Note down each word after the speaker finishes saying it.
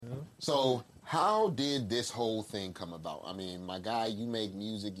So, how did this whole thing come about? I mean, my guy, you make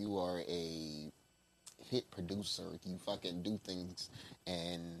music, you are a hit producer, you fucking do things,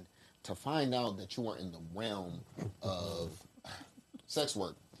 and to find out that you are in the realm of sex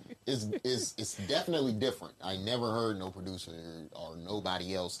work is it's definitely different. I never heard no producer or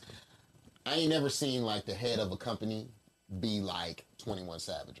nobody else. I ain't never seen like the head of a company be like 21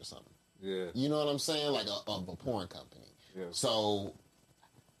 Savage or something. Yeah. You know what I'm saying? Like of a porn company. Yeah. So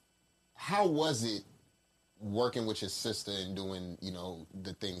how was it working with your sister and doing, you know,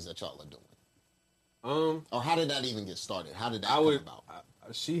 the things that y'all are doing? Or how did that even get started? How did that come about?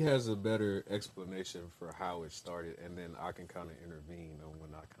 She has a better explanation for how it started, and then I can kind of intervene on when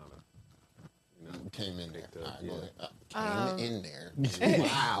I kind of, you know, came in there. All right, Go yeah. ahead. Came in there.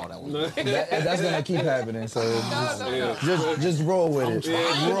 Wow, that was That's gonna keep happening. So No. just roll with it.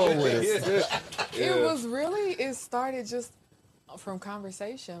 Yeah. Roll with it. It was really, it started just from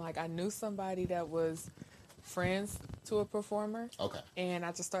conversation. Like I knew somebody that was friends to a performer. Okay. And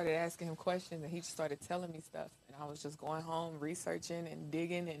I just started asking him questions and he just started telling me stuff. And I was just going home researching and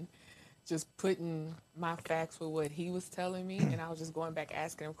digging and just putting my facts with what he was telling me. And I was just going back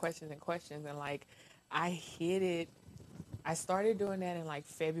asking him questions. And like I hit it. I started doing that in like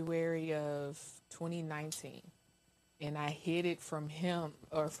February of 2019. And I hid it from him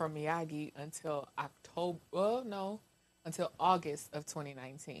or from Miyagi until until August of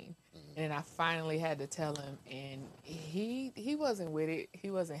 2019. And then I finally had to tell him, and he wasn't with it. He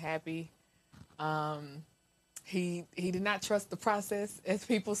wasn't happy. He did not trust the process, as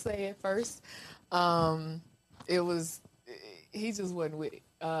people say at first. He just wasn't with it.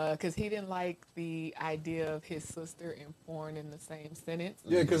 Because he didn't like the idea of his sister and porn in the same sentence.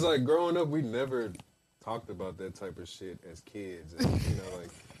 Yeah, because like growing up, we never talked about that type of shit as kids. And, you know, like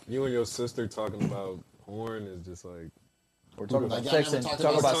you and your sister talking about porn is just like. We're talking Like, about y'all sex never and talked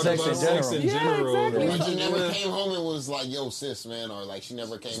talk about about sex in general. Exactly. Like, she never came home and was like, yo, sis, man, or like she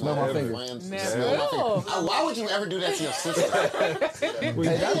never came Smell home my with finger. friends. Never. Smell my finger. Why would you ever do that to your sister? Hey, We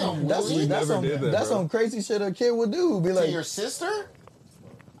never did that, that's bro. some crazy shit a kid would do. Be To like, your sister?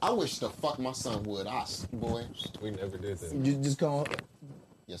 I wish the fuck my son would. Boy. We never did that. you just come.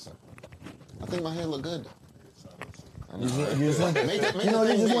 Yes, sir. I think my hair look good. You just went, Make that you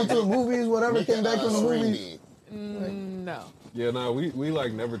just thing went to the big. movies, whatever, Make came that, back from the screen movies. big. No. Yeah, no, we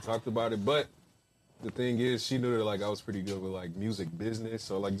like never talked about it. But the thing is, she knew that like I was pretty good with like music business,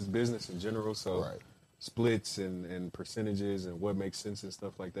 so like just business in general. So Right. splits and percentages and what makes sense and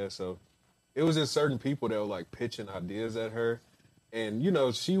stuff like that. So it was just certain people that were like pitching ideas at her, and you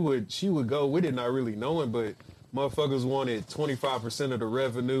know she would go with it, not really knowing, but motherfuckers wanted 25% of the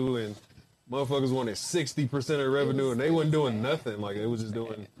revenue and motherfuckers wanted 60% of the revenue, and they wasn't doing nothing. Like they was just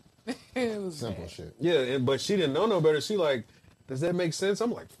doing. It was Simple bad. shit. Yeah, but she didn't know no better. She like, does that make sense?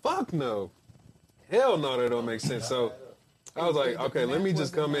 I'm like, fuck no. Hell no, that don't make sense. So I was like, okay, let me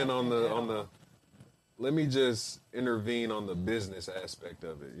just come in on the let me just intervene on the business aspect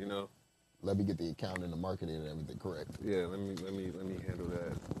of it, you know? Let me get the account and the marketing and everything correct. Yeah, let me handle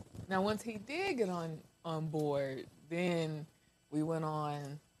that. Now, once he did get on board, then we went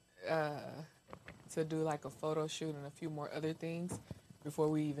on to do like a photo shoot and a few more other things before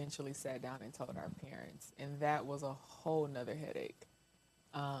we eventually sat down and told our parents. And that was a whole nother headache.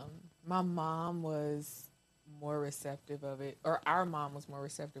 My mom was more receptive of it, or our mom was more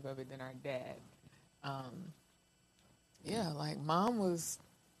receptive of it than our dad. Yeah, like mom was,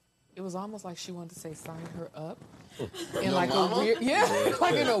 it was almost like she wanted to say sign her up in Your like mama? a weird,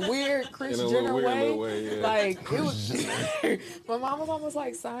 like in a weird Kris In a Jenner weird way. little way, yeah. Like it was, my mom was almost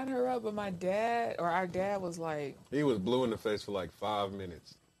like sign her up, but my dad or our dad was like, He was blue in the face for like 5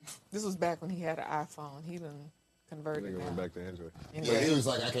 minutes. this was back when he had an iPhone. He done converted Nigga now. went back to Android. Anyway. Yeah, he was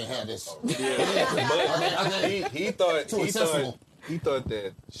like, I can't have this. But Too accessible. he thought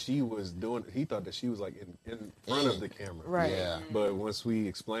that she was like in front of the camera. Right. Yeah. But once we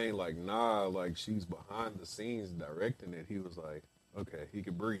explained like, nah, like she's behind the scenes directing it, he was like, okay, he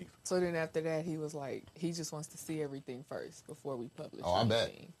could breathe. So then after that, he was like, he just wants to see everything first before we publish. Oh, I bet.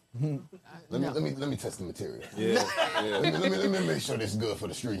 anything. Let me test the material. Yeah, yeah. Let me make sure this is good for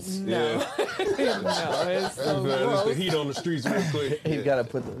the streets. Yeah. No, it's so Just the gross. heat on the streets real quick. He got to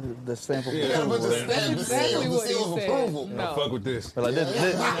put the stamp of Yeah. approval. But the That's stamp, the exactly seal, what the he seal of said. approval. Now fuck with this. But like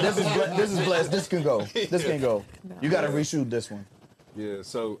this is blessed. This can go. This can go. You got to reshoot this one. Yeah,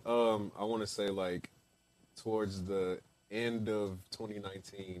 so I want to say like towards the end of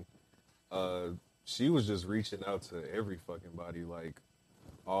 2019, she was just reaching out to every fucking body, like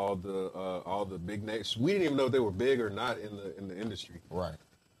all the big names. We didn't even know if they were big or not in the industry. Right.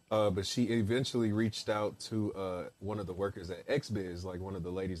 But she eventually reached out to one of the workers at XBiz, like one of the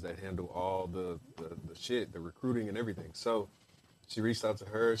ladies that handle all the shit, the recruiting and everything. So she reached out to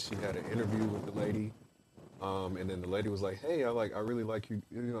her. She had an interview with the lady. And then the lady was like, "Hey, I really like you.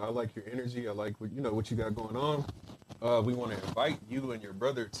 You know, I like your energy. I like what you got going on. We want to invite you and your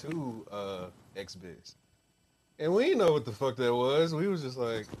brother to XBiz." And we didn't know what the fuck that was. We was just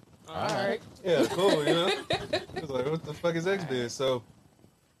like, All right. "Yeah, cool." It was like, "What the fuck is XBiz?" So,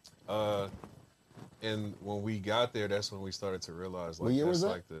 and when we got there, that's when we started to realize, like, What year that's was that?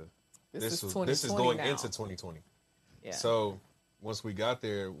 like This is this is 2020 going now. into 2020. Yeah. So once we got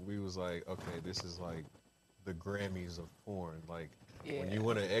there, we was like, okay, this is like the Grammys of porn. Like when Yeah. you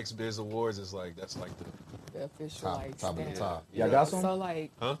win an XBiz Awards, it's like that's like The official Top like of the stamp. top. Y'all got some? So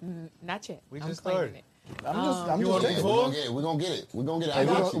like, Huh? not yet. We I'm just claiming started. it. I'm You just wanna be checking. full? We're gonna get it. We're gonna get it. Hey, I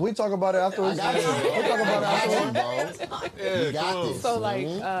got you. we talk about it I afterwards. got you. We'll talk about it I afterwards. got you, bro. Yeah, You got come on. this. So like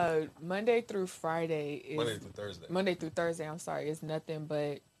Mhm. Monday through Friday is Monday through Thursday. I'm sorry, is nothing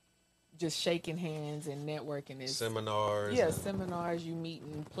but just shaking hands and networking. Is Seminars. yeah, and- seminars. You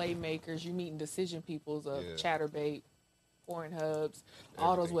meeting playmakers. You meeting decision peoples of Yeah. ChatterBait, Foreign Hubs,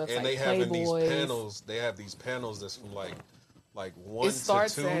 all those everything. websites. And they having these Playboys. panels. They have these panels that's from like 1 It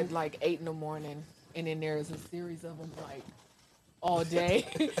starts to 2. at like 8 in the morning, and then there's a series of them like all day.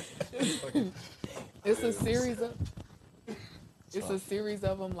 It's a series of. It's a series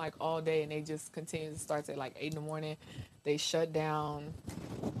of them like all day, and they just continue. It starts at like 8 in the morning. They shut down.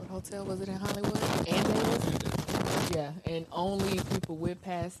 What hotel was it in Hollywood? Andes. Yeah, and only people with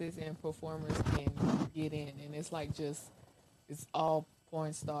passes and performers can get in, and it's like just it's all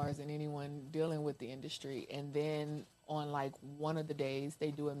porn stars and anyone dealing with the industry. And then on like one of the days,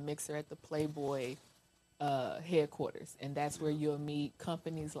 they do a mixer at the Playboy headquarters, and that's where you'll meet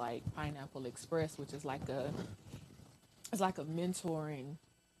companies like Pineapple Express, which is like a mentoring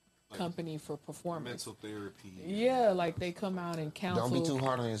company for performers. Mental therapy. Yeah, like they come out and counsel. Don't be too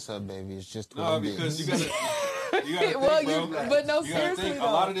hard on yourself, baby. It's just No, what it because is. you gotta think, Well, bro. but no, You gotta seriously think though.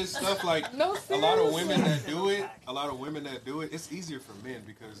 a lot of this stuff, like No, a lot of seriously. women that do it, it's easier for men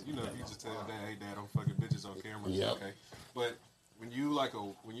because you know if you just tell dad, hey dad, I'm fucking bitches on camera, Yep. okay. But when you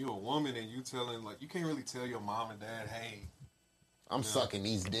a woman and you telling like you can't really tell your mom and dad, hey, I'm sucking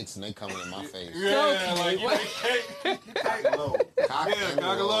these dicks and they coming in my face. yeah, Okay, like you can't Low. Cock yeah, and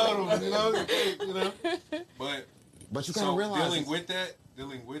cock a low. lot of them, you know. But But you gotta so realize dealing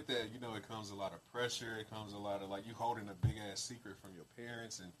it's- with that, you know, it comes a lot of pressure. It comes a lot of like you holding a big ass secret from your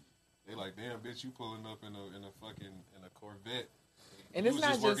parents, and they like, damn, bitch, you pulling up in a Corvette. And You it's was not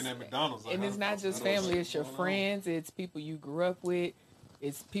just just working at McDonald's. Like, and how it's the not fuck- just I don't know family. It's your what's going on. friends. It's people you grew up with.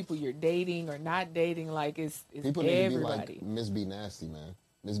 It's people you're dating or not dating. Like it's people need everybody. to be like Miss B Nasty, man.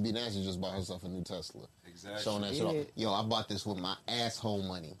 Miss B Nasty just bought herself a new Tesla. Exactly. Showing that shit off. Yeah. Yo, I bought this with my asshole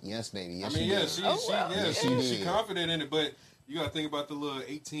money. Yes, baby. Yes, I mean, you yeah, did. she, Oh, she, wow. yeah, Yes, she, she she did. confident in it, but you gotta think about the little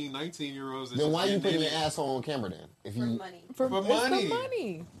 18, 19-year-olds. Then why you putting your asshole on camera then? If For you money. For It's money. the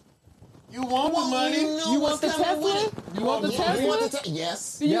money. You want the money? You want the Tesla? You want the Tesla?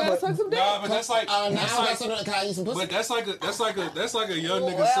 Yes. Do you Yeah, gotta but- suck some dick? Nah, but that's like Now that's I got like, something. Can I eat some pussy? but that's like a young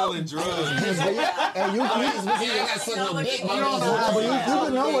nigga selling drugs. And you I got some know what dick. you but want. I don't Nah, know. but you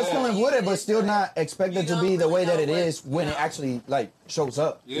can know what's coming with it, but still not expect it to be the way that it is when it actually like shows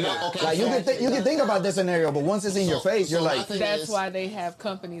up. Yeah. No, okay, Like you can think about this scenario, but once it's in your face, you're so my like, thing That's is- why they have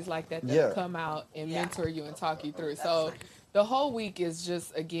companies like that that Yeah. come out and Yeah. mentor you and talk you through. So the whole week is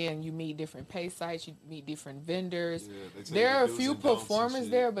just again, you meet different pay sites, you meet different vendors. Yeah, they tell There you are a the do's few and don'ts and performers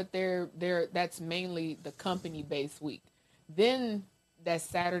shit. there, but they're that's mainly the company based week. Then that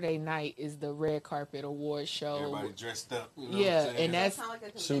Saturday night is the red carpet award show. Everybody dressed up. You know Yeah, what I'm saying? and that's Kind of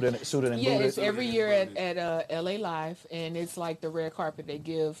like a suited and yeah, booted. it's every Suited year and at LA Live, and it's like the red carpet. They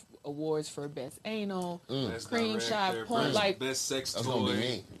give awards for best anal, Best cream director, shot, point best- like. best sex That's toy. gonna be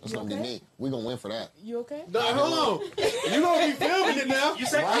me. That's gonna be okay? me. We gonna win for that. You okay? No, hold on. You gonna be filming it now? You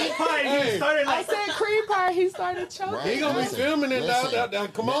said cream pie. Hey. You started I like said cream pie. He started choking. Right? He gonna be Listen, filming it now. listen. Now,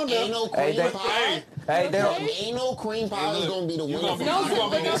 come on Ain't now. no Hey, cream they- pie. Hey, they don't. Ain't no cream pie is look, gonna be the you winner. gonna be- for No, you me. gonna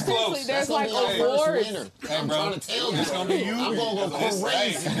but be no, this seriously, close. there's That's gonna like be our first awards. winner. Hey, I'm bro, trying to tell you. This gonna be you. I'm gonna go This-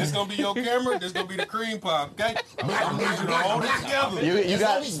 crazy. hey, This gonna be your camera. This gonna be the cream pie. Okay. I need you to hold it together. You It's got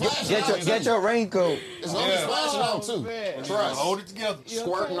gonna be splashing get your raincoat. It's gonna be Yeah. splashing out too. man. You Trust. hold it together. You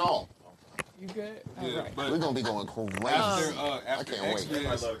Squirting okay? off. You good? Yeah, All right. but We're gonna be going crazy. after can't wait.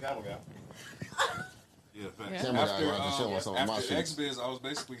 XBiz, love camel guy. yeah, facts. Yeah. Camera guy After, gonna have to show us some of my after shit. XBiz, I was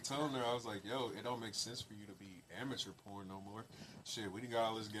basically telling her, I was like, yo, it don't make sense for you to be amateur porn no more. Shit, we done got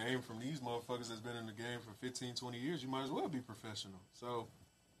all this game from these motherfuckers that's been in the game for 15, 20 years. You might as well be professional. So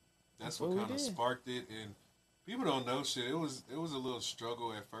that's what what we kind of did. sparked it. And People don't know shit. It was a little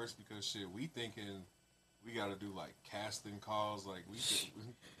struggle at first because shit, we thinking we got to do like casting calls, like we.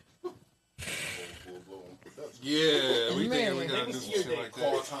 Yeah, we Man. think we gotta do some shit like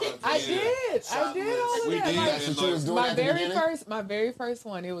that. I did all of We that. did. Like, That's what you was doing my at the very beginning? my very first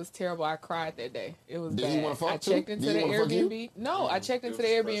one, it was terrible. I cried that day. It was Did bad. he wanna fuck I too? checked into Did the he wanna fuck you? Airbnb. No, I checked into the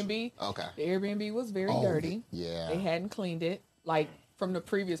Airbnb. Okay. The Airbnb was very Oh, dirty. yeah. They hadn't cleaned it. Like from the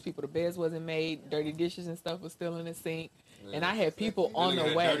previous people, the beds wasn't made. Dirty dishes and stuff was still in the sink. And I had people on Then the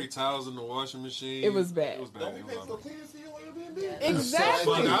they way. had dirty towels in the washing machine. It was bad. It was bad. Don't It we was pay for awful. cleaners for your Airbnb?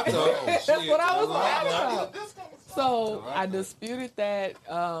 Exactly. Fuck, I thought, That's shit. what I was That's mad what I about. So I disputed that.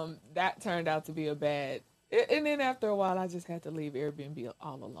 That turned out to be a bad. And then after a while, I just had to leave Airbnb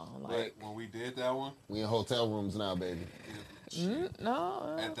all alone. Like, But when we did that one, We in hotel rooms now, baby.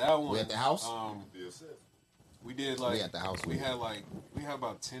 no. at that one, We at the house? we did like We at the house, We we- had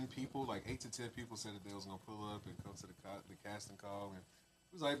about 10 people, like 8 to 10 people said that they was gonna pull up and come to the casting call, and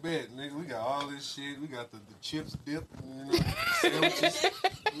it was like, bet, nigga, we got all this shit. We got the chips dipped, sandwiches.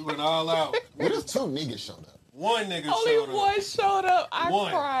 We went all out. What if 2 niggas showed up? One nigga Only showed up. one showed up. I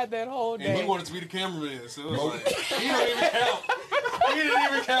One. cried that whole And day. he wanted to be the cameraman, so it was like, he don't even count. He didn't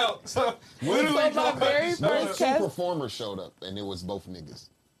even count. So literally, So my very nobody showed What first up. if 2 cast- performers showed up and it was both niggas?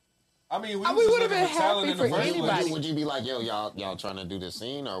 I mean, we We was would've just been looking for talent happy in the for first anybody. place. Would you be like, yo, y'all trying to do this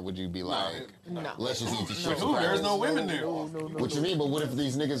scene, or would you be like, No. let's just eat the shit? With who? There's no women there. What you mean? But what if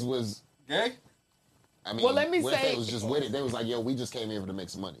these niggas was? Gay? I mean, Well, let me what if say- they was just with it? They was like, yo, we just came here to make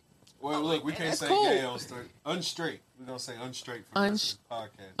some money. Well, look, we can't That's say cool. gay on straight. Unstraight. We're gonna say unstraight for this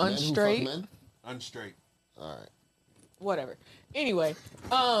podcast. Men who fuck Unstraight. men? Unstraight. All right. Whatever. Anyway,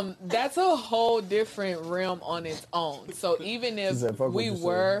 that's a whole different realm on its own. So even if said, "Fuck what we you said."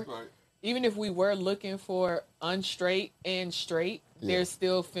 were, Right. even if we were looking for unstraight and straight, Yeah. they're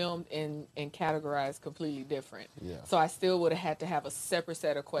still filmed and categorized completely different. Yeah. So I still would have had to have a separate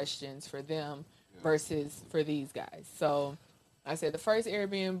set of questions for them versus for these guys. So I said the first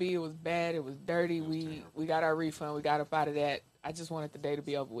Airbnb, it was bad, it was dirty. We got our refund, we got up out of that. I just wanted the day to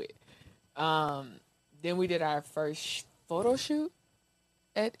be over with. Then we did our first photo shoot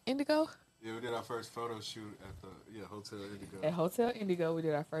at Indigo. Yeah, we did our first photo shoot at the Hotel Indigo. At Hotel Indigo, we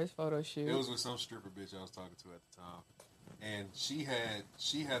did our first photo shoot. It was with some stripper bitch I was talking to at the time, and she had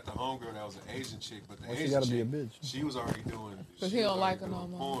the homegirl that was an Asian chick, but the Why she Asian gotta chick, be a bitch? she was already doing. Cause she he was don't like already her no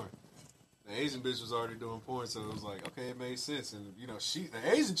doing more. porn. The Asian bitch was already doing porn, so it was like, okay, it made sense. And you know,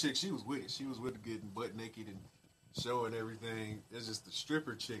 the Asian chick, she was with it. She was with it, getting butt naked and showing everything. It's just the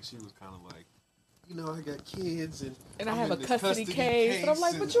stripper chick. She was kind of like, you know, I got kids and I I'm have in a this custody case. And I'm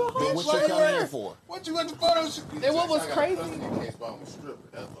like, but you a But what you homescholar. come here for? What you got the photo shoot? And what was crazy?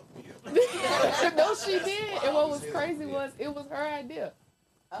 No, she did. And what was crazy was it was her idea.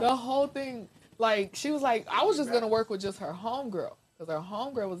 The whole thing, like she was like, I was just gonna work with just her homegirl because her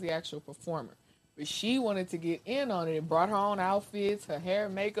homegirl was the actual performer, but she wanted to get in on it and brought her own outfits, her hair,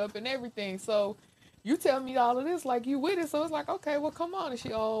 makeup, and everything. So you tell me all of this like you with it, so it's like, okay, well come on. And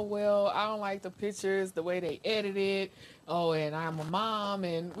she, oh well, I don't like the pictures, the way they edited. Oh, and I'm a mom,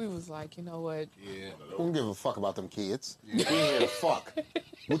 and we was like, you know what? Yeah, Who don't give a fuck about them kids? We here to fuck.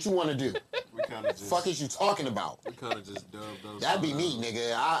 What you want to do? we kind of just Fuck is you talking about? we kind of just dubbed those. That'd be me,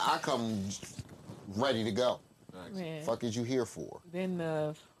 nigga. I come ready to go. Man. Fuck is you here for? Then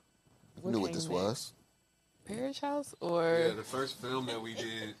Knew what this was. Parish House or Yeah, the first film that we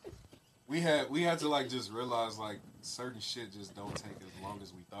did, we had to like just realize like certain shit just don't take as long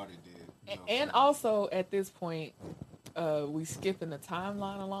as we thought it did. You know, and so- also at this point, we skipping the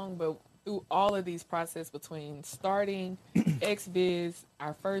timeline along, but through all of these process between starting XBiz,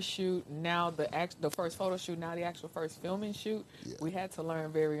 our first shoot, now the first photo shoot, now the actual first filming shoot, Yeah. we had to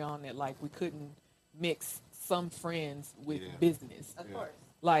learn very on that like we couldn't mix some friends with Yeah. business. Of course.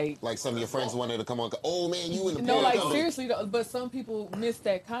 Like Like some of your friends wanted to come on. Oh man, you in the no, picture. like seriously, though, but some people miss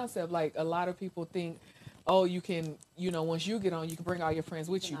that concept. Like a lot of people think, oh, you can, once you get on, you can bring all your friends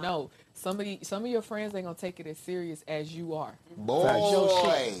with you. No, some of your friends ain't gonna take it as serious as you are. Boy.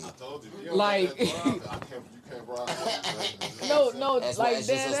 Like- You can't ride. No, That's why like it's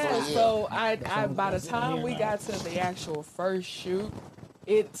just a that. story, So I by the time we got to the actual first shoot,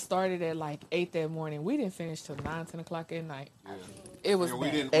 it started at like 8 that morning. We didn't finish till 9, 10 o'clock at night. Yeah. It was Yeah,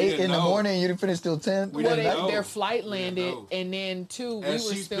 bad. 8 in the know. morning, you didn't finish till 10? We Well, didn't know. their flight We didn't landed, know. and then two, we As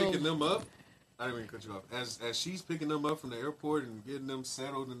were she's still. picking them up, I didn't mean to cut you off. As she's picking them up from the airport and getting them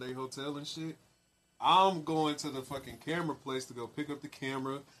settled in their hotel and shit, I'm going to the fucking camera place to go pick up the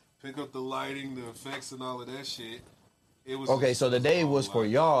camera, pick up the lighting, the effects, and all of that shit. It was Okay, just- so the it day a was whole for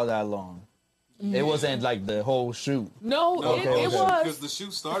lot. y'all that long. It wasn't like the whole shoot. No, No, it was. because the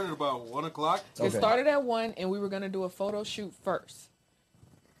shoot started about 1:00. It Okay. started at 1, and we were going to do a photo shoot first.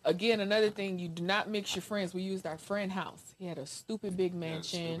 Again, another thing, you do not mix your friends. We used our friend house. He had a stupid big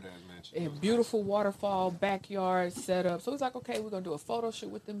mansion. A beautiful waterfall, backyard setup. So it was like, okay, we're going to do a photo shoot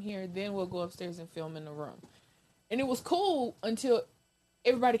with them here. Then we'll go upstairs and film in the room. And it was cool until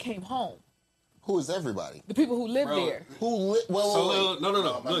everybody came home. Who is everybody? The people who lived Bro. there. Who? Well, So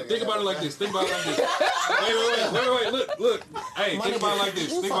no. Look, think about it like this. Think about it like this. Wait. Look. Hey, think about it like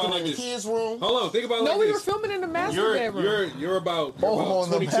this. You Think about it fucking like in the this. kids' room. Hold on. Think about it No, like we were this. filming in the master bedroom. You're about Oh, on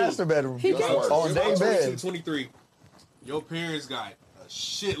the 22. master bedroom. He gave us- on You're day about 22, bed. 23. Your parents got a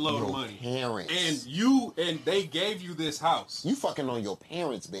shitload Your of money. parents. And they gave you this house. You fucking on your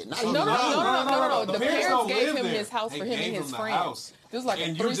parents' bed. Not No. even mine. The don't parents gave live him there. his house They for him gave and his him the friends. house. It was like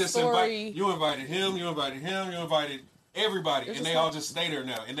And a you just three-story. you invited him, you invited everybody, It's and just they like- all just stay there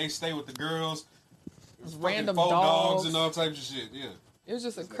now, and they stay with the girls. Fucking Random folk dogs. and all types of shit. Yeah, It was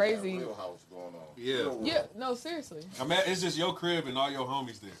just a This nigga got crazy. Real house going on. Yeah. Real world. Yeah, no, seriously. I mean, it's just your crib and all your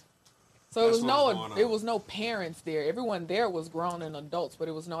homies there. So That's it was what's going on. it was no parents there. Everyone there was grown and adults, but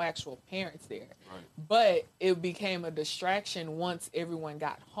it was no actual parents there. Right. But it became a distraction once everyone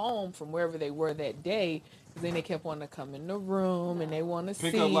got home from wherever they were that day. 'Cause then they kept wanting to come in the room and they want to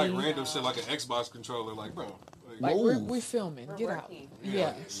Pick see. up like random shit, like an Xbox controller. Like, bro. Like Move. we filming. We're Get out. working.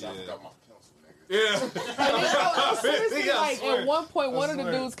 Yeah. Shit, I forgot my pencil, nigga. Yeah. Seriously, Yeah, I like swear. at one point, one of the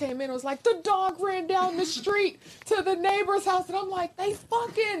swear. dudes came in and was like, "The dog ran down the street to the neighbor's house," and I'm like, "They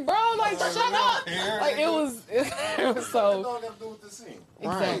fucking, bro, like shut up!" Like it was What so dog got to do with this scene?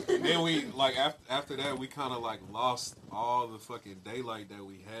 exactly. Then we like after that we kind of like lost all the fucking daylight that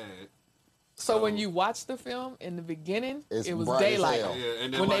we had. So when you watch the film in the beginning, It's it was bright as daylight. hell. Yeah,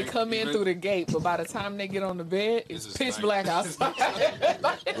 and then When they like, come in even- through the gate, but by the time they get on the bed, it's just pitch night. black outside.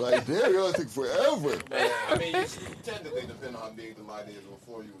 Like, damn, y'all take forever. I mean, technically, depending on how big the light is,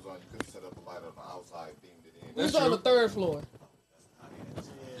 before you was on, you could set up a light on the outside, beamed it in. We was That's on the true. 3rd floor.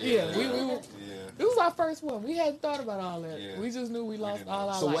 Yeah, we Yeah. it was our first one. We hadn't thought about all that. Yeah. We just knew we lost didn't all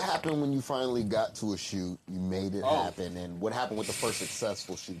know. our So what lights. happened when you finally got to a shoot? You made it Oh. happen, and what happened with the first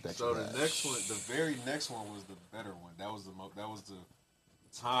successful shoot that So you the had? next one, the very next one was the better one. That was the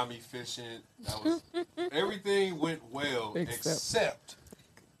time efficient. That was everything went well except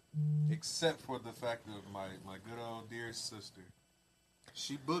for the fact of my good old dear sister.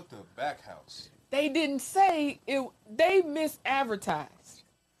 She booked a back house. They didn't say it. They misadvertised.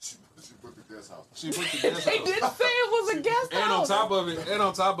 She put the guest house. She booked the guest They house. didn't say it was a guest And on house. top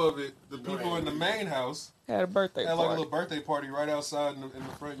of it, the people in the main house Had a birthday had like a party. little birthday party right outside in the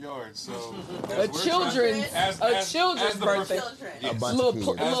front yard. So A children's as the birthday. Children. Yes. A bunch Little, of kids.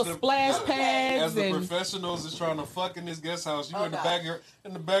 little As the- splash as pads the and professionals is trying to fuck in this guest house, you Oh, in the God. background.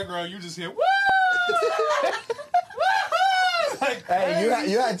 In the background, you just hear woo. Like, Hey,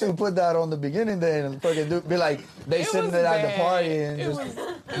 you had to put that on the beginning then and fucking be like they It sitting was there at the bad. party and It just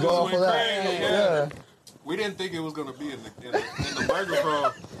was- go off went of that. crazy, Yeah. we didn't think it was gonna be in the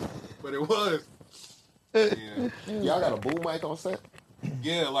microphone, but it was. Yeah, Y'all got a boom mic on set?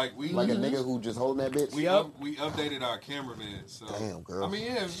 yeah. Like we Like a nigga who just holding that bitch? we updated our cameraman. So Damn, girl. I mean,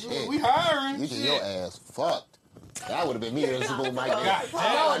 yeah, Shit. we hiring. You get shit. your ass fucked. That would have been me. There's a boom mic. God No,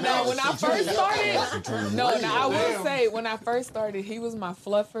 damn. no. When I first started, no, I will Damn. say when I first started, he was my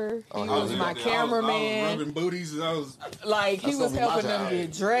fluffer. He Oh, was yeah. my I was cameraman. rubbing booties. I was Like he That's was gonna be my helping them job.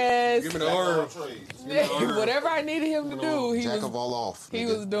 get dressed. giving the order. Whatever I needed him to do, he Jack was of all off. he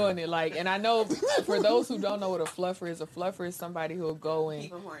nigga. was doing it. Like, and I know for those who don't know what a fluffer is somebody who'll go and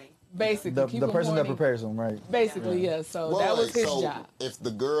Keep them horny. basically The, keep the them person that horny. prepares them, right? Basically, yeah. So Well, that was like, his so job. if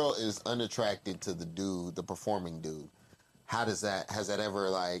the girl is unattracted to the dude, the performing dude, how does that? Has that ever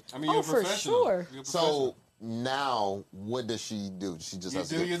like? I mean, Oh, you're a for professional. sure. You're a So now, what does she do? She just you has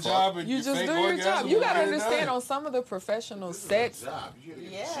to do get your fucked? job and You you just fake do your orgasm job. and You gotta get it understand done. on some of the professional sets. Job. You gotta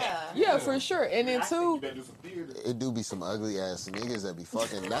get Yeah. Yeah, for sure. And then You too, better do some theater. It do be some ugly ass niggas that be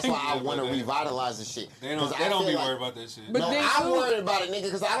fucking. That's why I want to but they- revitalize this shit. They 'Cause don't. I They don't feel be like- worried about that shit. But No, then I'm too- worried about it, nigga,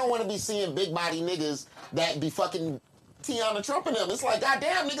 because I don't want to be seeing big body niggas that be fucking Tiana Trump and them. It's like,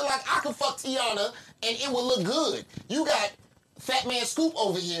 goddamn, nigga, like I could fuck Tiana and it would look good. You got Fat Man Scoop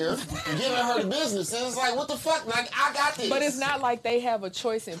over here giving her the business, and it's like, what the fuck? Like I got this. but it's not like they have a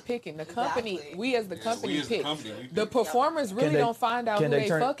choice in picking. The company, Exactly. we as the company we as the pick. company, we The pick. performers really they- don't find out who can they they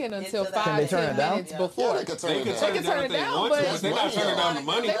turn- fucking until Until Can they 5, turn 10 it down? minutes yeah, before. they could turn They it can down. turn They it can turn down it if they down, want but- to, but they're not That's turning money, down the though.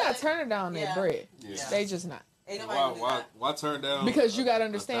 money. They're not turning down that Yeah. bread. Yeah. They just not. Ain't nobody Why, do why, that. why turn down? Because you got to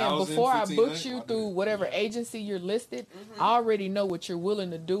understand, 1,000, before I 1,500, book you why do through that? whatever agency you're listed, I already know what you're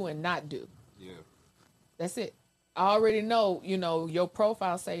willing to do and not do. Yeah. That's it. I already know, your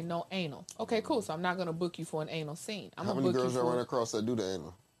profile say no anal. Okay, cool. So I'm not gonna book you for an anal scene. I'm How gonna many book girls you I run for. across that do the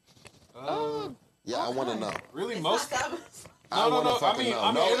anal? Yeah, I okay. want to know. Really, It's most. not that- I No. wanna I fucking mean,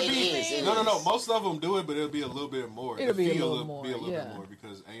 know. No, it'll it be is, it no. is. Most of them do it, but it'll be a little bit more. It'll be a fee little more, Be a little yeah. bit more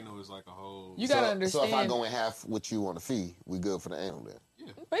because anal is like a whole. You gotta understand. So if I go in half with you on the fee, we good for the anal then.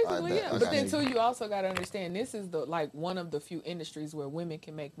 Basically, I bet. yeah. I But got then you. too, you also gotta understand this is one of the few industries where women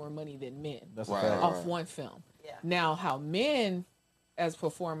can make more money than men That's Right. a fact. off one film. Yeah. Now, how men as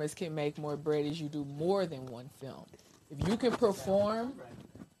performers can make more bread is you do more than one film. If you can perform,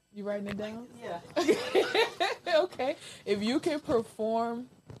 you writing it down? Yeah. Okay. If you can perform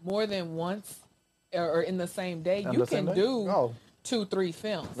more than once or in the same day, On you the same can day? do Oh. 2-3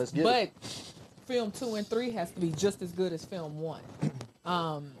 films. Let's get but film 2 and 3 has to be just as good as film 1.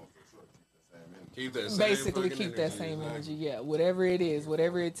 Keep that same Basically fucking keep that energy, same exactly. energy. Yeah, whatever it is,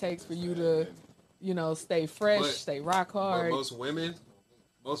 whatever it takes for you to, stay fresh, But- stay rock But hard. most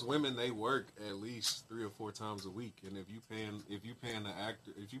women, they work at least 3 or 4 times a week, and if you paying the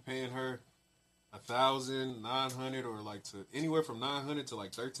actor, if you paying her 1,900 or like to anywhere from 900 to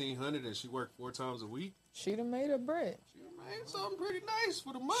like 1,300, and she worked 4 times a week, She done made her bread. she made something pretty nice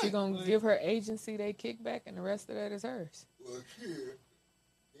for the money. She gonna Like, give her agency they kickback, and the rest of that is hers. Well, here,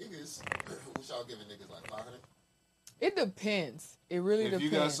 niggas, what y'all giving niggas like 500? It depends. It really if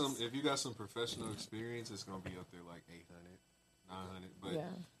depends. you got some professional experience, it's gonna be up there like 800, 900. But Yeah,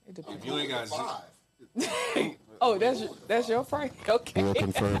 it depends. if you ain't got five. Oh, that's your price. Okay.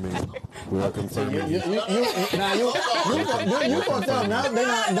 We are confirming. You fucked up. Now they're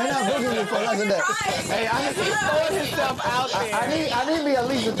not booking you for less than that. Hey, Throwing himself out there. I need me at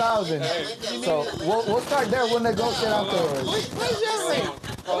least 1,000. So we'll start there when they go shit afterwards. What's your rate?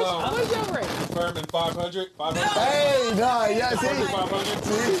 What's your rate? confirming 500, 500. Hey, no, yeah, see, 500,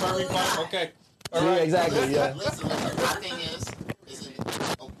 confirming 500. Okay. All see, right. exactly, yeah. Listen, my thing is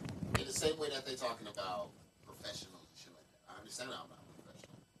in the same way that they're talking about professionals and shit like that. I understand I'm not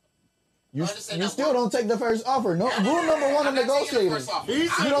professional. You still don't take the first offer. No, rule number one of negotiating.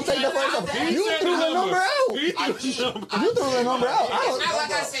 You don't take the first offer. You threw the number out. You threw the number out. It's not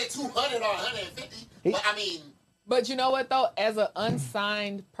like I said 200 or 150, but I mean, But you know what though? As an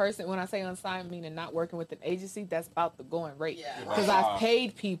unsigned person, when I say unsigned, meaning not working with an agency, that's about the going rate. Yeah. Because I've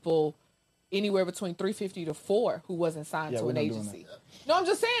paid people anywhere between $350 to $400 who wasn't signed Yeah, to we're an not doing agency. No, I'm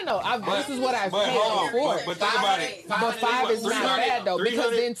just saying though. This is what I've But paid hold on, before. but think about it. But 5 is not 300 bad though, because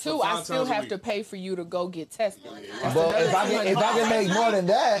 300 then too, for I 5 still times a have week. to pay for you to go get tested. But if I can make more than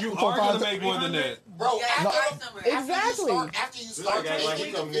that, You for are going five- to make more than that. bro, Exactly. after you start Like he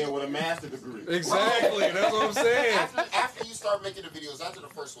making comes in with a master degree. Exactly. That's what I'm saying. after you start making the videos, after the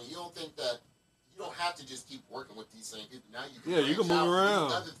first one, you don't think that you don't have to just keep working with these same people. Now you can Yeah, you can branch move out and do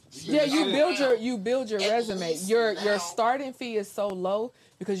around. other shit. Yeah, you Around. build your At resume. least Your now- starting fee is so low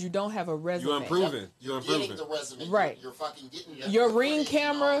because you don't have a resume. You improving. You're You getting improving. the resume. Right. You're fucking getting the Your the ring footage and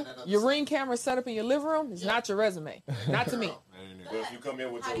all camera, that other your stuff. ring camera set up in your living room is not your resume. Not to me. That ain't it. But if you come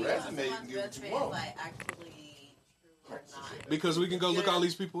in with How do your you resume, you can get what you want. like actually true or not? Because we can go look all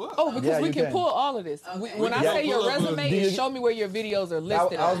these people up. Oh, because Yeah, we you can can. pull all of this. Okay. When I Yeah. say your Pull up a- resume, Do you- show me where your videos are I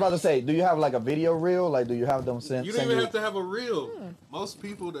listed. was about on. to say, do you have like a video reel? Like, do you have them send? You don't send even you? have to have a reel. Most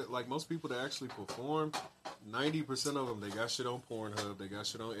people that actually perform, 90% of them they got shit on Pornhub, they got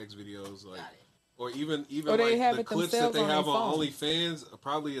shit on X videos, like, Got it. or even Or they like have the it clips that themselves they on have their on phone. OnlyFans.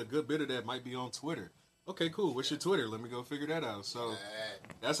 Probably a good bit of that might be on Twitter. Okay, cool. What's your Twitter? Let me go figure that out. So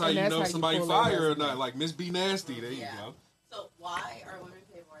that's how And you that's know how you somebody pull their fire or resume. not. Like Miss B Nasty. There Yeah. you go. So why are women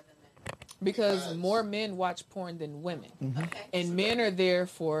paid more than men? Because more men watch porn than women. Mm-hmm. Okay. And men are there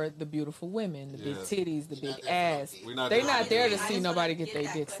for the beautiful women, the big Yeah. titties, the You're big not there for ass. the We're not They're there not for there the- to I see just nobody wanna get their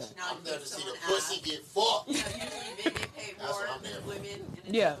that dick question sucked. out I'm there in to see case the someone pussy asks. get fucked. You know, usually men get paid That's more what I'm there than for. women. and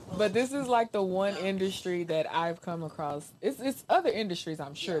it's Yeah, difficult. but this is like the one industry that I've come across. It's other industries,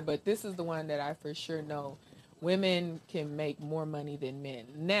 I'm sure, Yeah. but this is the one that I for sure know women can make more money than men.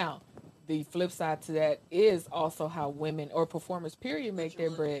 Now, the flip side to that is also how women or performers period make their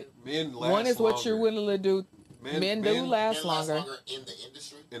bread. Men last One is what you're longer willing to do. Men do last Men longer. in the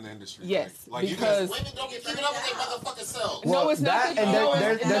industry. in the industry. Yes, like you because- Women don't be keeping up with their motherfucking selves. No, it's not that, that- and no,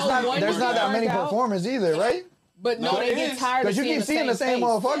 there's one not that many burned out. performers either, right? But no, No, they it get is. tired of Because you keep seeing the same face.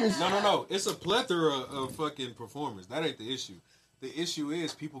 motherfuckers. No. It's a plethora of fucking performers. That ain't the issue. The issue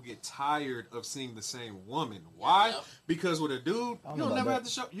is people get tired of seeing the same woman. Why? Yeah. Because with a dude, don't you know don't about never that. have to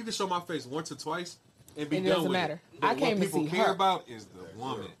show. You can show my face once or twice and be It done doesn't with matter. it. I But came what to people see care her. about is the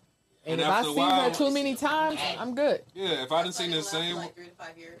woman. And if I after a see her while- too many times, I'm good. Yeah, if I didn't That's why see they the last same, like 3 to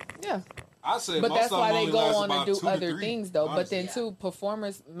 5 years. Yeah. I say But most that's of why them they only go last on to about do 2 to other 3, things though. But honestly. then too,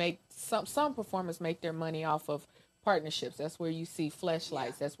 performers make some performers make their money off of partnerships. That's where you see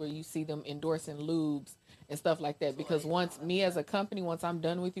fleshlights. That's where you see them endorsing lubes and stuff like that. Because once me as a company, once I'm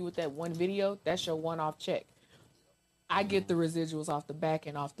done with you with that one video, that's your one-off check. I get the residuals off the back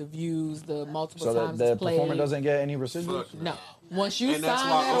and off the views, the multiple So times the it's played. performer doesn't get any residuals? Fuck No. Once you And sign that's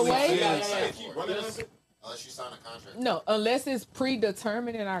why that away, OnlyFans- Unless you sign a contract. no, unless it's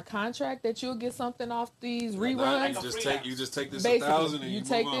predetermined in our contract that you'll get something off these Nah, reruns. you just take this Basically, 1,000 and you you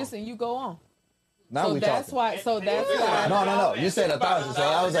take move this on. and you go on. Now So we that's talking. why. So that's why. No. You said 1,000, so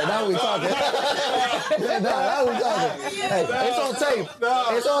I was like, now we talking. now we talking. Hey, it's on tape.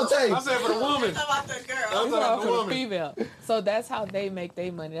 It's on tape. I said for the woman. How about the girl? I'm It's talking all about the for the woman. female. So that's how they make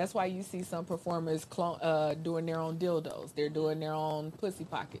their money. That's why you see some performers doing their own dildos. They're doing their own pussy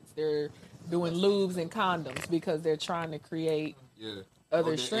pockets. They're doing lubes and condoms because they're trying to create Yeah.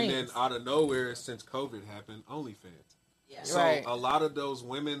 other And streams. then out of nowhere, since COVID happened, OnlyFans. Yeah. So Right. a lot of those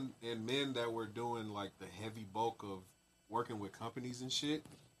women and men that were doing like the heavy bulk of working with companies and shit,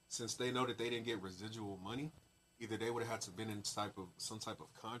 since they know that they didn't get residual money, either they would have had to been in some type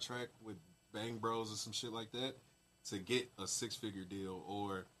of contract with Bang Bros or some shit like that to get a 6-figure deal,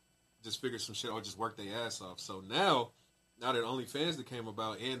 or just figure some shit, or just work their ass off. So now that OnlyFans that came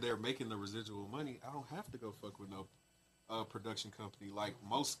about and they're making the residual money, I don't have to go fuck with no production company. Like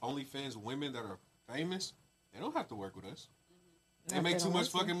most OnlyFans women that are famous, they don't have to work with us. They Not make if too they much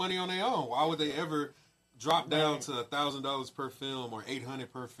don't want fucking money on their own. Why would they ever drop down to $1,000 per film, or $800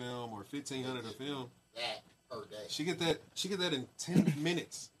 per film, or $1,500 a film? That per day. She get that in 10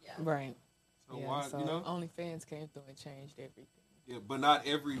 minutes. Right. So Yeah, why, so you know? OnlyFans came through and changed everything. Yeah, but not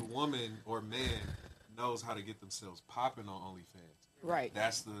every woman or man knows how to get themselves popping on OnlyFans. Right.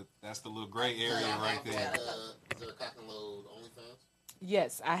 That's the little gray area right there. Is there a cock and load OnlyFans?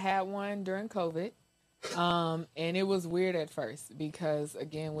 Yes, I had one during COVID. And it was weird at first because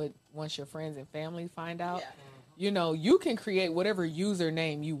again, once your friends and family find out, Yeah. you know, you can create whatever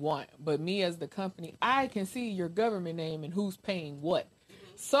username you want, but me as the company, I can see your government name and who's paying what.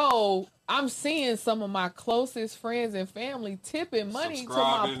 So I'm seeing some of my closest friends and family tipping money to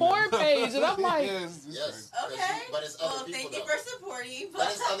my Subscribing. porn page, and I'm like, Yes, it's Yes. Okay. But it's other Well, people, thank you though. for supporting. But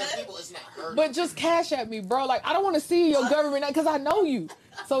it's other people. It's not her. but just cash at me, bro. Like I don't want to see your government because I know you,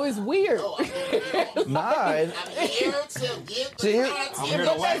 so it's weird. No, I'm here Nah. to get See, the I'm content. here to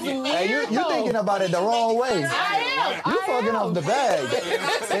But whack that's you. Hey, you weird, though. thinking about it the wrong way. I am. You fucking off the bag.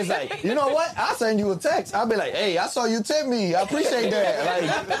 It's like, you know what? I'll send you a text. I'll be like, hey, I saw you tip me. I appreciate that.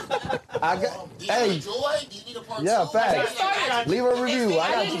 Like, I got, Do you hey, enjoy? Do you need a part yeah, two? facts. Leave a review. I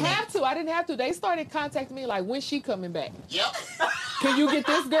I didn't got you. have to. They started contacting me like, when's she coming back? Yep. Can you get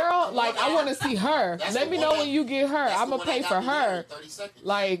this girl? Like, I want to see her. That's Let the me one know that- when you get her. That's I'm the gonna one pay that for got me there her. in 30 seconds.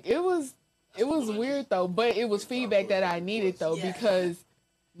 Like, it was weird though, but it was feedback that I needed though Yeah. because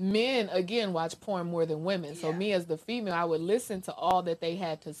men again watch porn more than women. So Yeah. me as the female, I would listen to all that they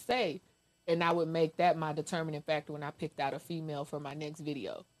had to say, and I would make that my determining factor when I picked out a female for my next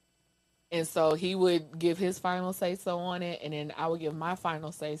video. And so he would give his final say so on it, and then I would give my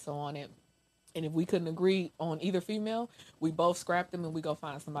final say so on it. And if we couldn't agree on either female, we both scrap them and we go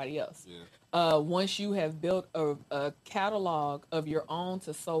find somebody else. Yeah. Once you have built a catalog of your own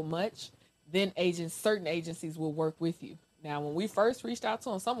to so much, then certain agencies will work with you. Now, when we first reached out to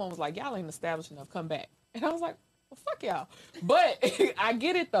them, someone was like, y'all ain't established enough, come back. And I was like, well, fuck y'all. But I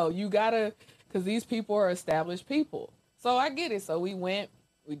get it though. You gotta, because these people are established people. So I get it. So we went,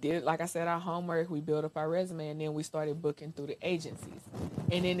 we did, like I said, our homework, we built up our resume, and then we started booking through the agencies.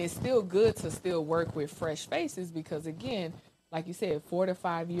 And then it's still good to still work with fresh faces because, again, like you said, 4 to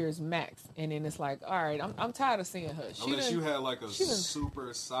 5 years max. And then it's like, all right, I'm tired of seeing her. Unless you had like a she done-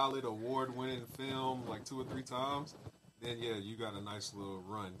 super solid award-winning film like 2 or 3 times, then yeah, you got a nice little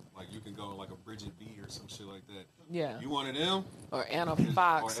run. Like you can go like a Bridget B or some shit like that. Yeah. You one of them? Or Anna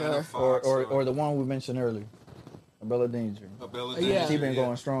Fox. Or Anna Or, Fox, Or the one we mentioned earlier, Bella Danger. a Bella Yeah. Danger, She been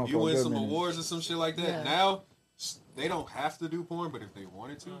going strong You for a win good some minute. awards or some shit like that. Yeah. Now they don't have to do porn, but if they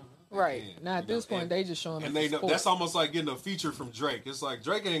wanted to, they right. can, Now, at you know, this point, and- they just showing and up they for know sport. that's almost like getting a feature from Drake. It's like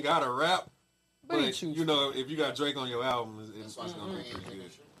Drake ain't got a rap, But he but choose you know if you got Drake on your album, it's gonna be pretty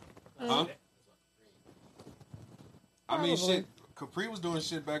good. Huh? I mean, Probably. shit. Capri was doing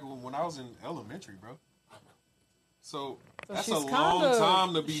shit back when I was in elementary, bro. So So that's she's a long kinda-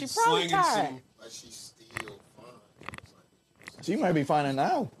 time to be she probably slinging tired. some. But she's still fun. It's like- She might be finding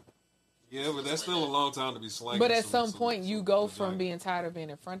now. Yeah, but that's still a long time to be slinging. But at some point, you go from vagina. being tired of being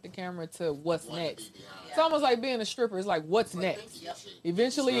in front of the camera to what's wanting to next. be behind. It's almost like being a stripper. It's like, what's Like, next? thank you, shit.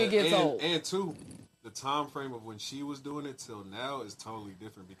 Eventually, it gets and, old. And two, the time frame of when she was doing it till now is totally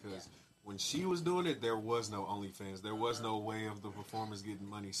different because when she was doing it, there was no OnlyFans. There was no way of the performers getting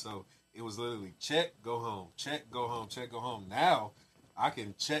money. So it was literally check, go home, check, go home, check, go home. Now I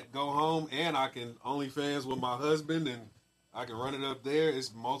can check, go home, and I can OnlyFans with my husband, and I can run it up there.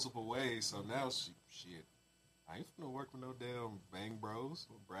 It's multiple ways. So now, shit, I ain't finna work with no damn Bang Bros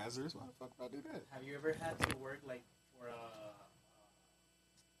or Brazzers. Why the fuck would I do that? Have you ever had to work like for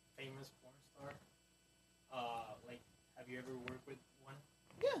a famous porn star? Like, have you ever worked with one?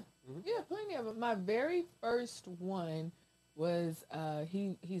 Yeah, plenty of them. My very first one was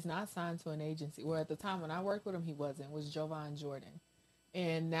he's not signed to an agency. Well, at the time when I worked with him, he wasn't. Was Jovan Jordan,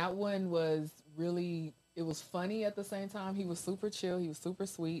 and that one was really, it was funny at the same time. He was super chill. He was super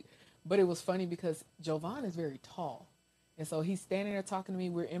sweet, but it was funny because Jovan is very tall, and so he's standing there talking to me.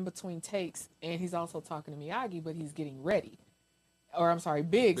 We're in between takes, and he's also talking to Miyagi, but he's getting ready. Or I'm sorry,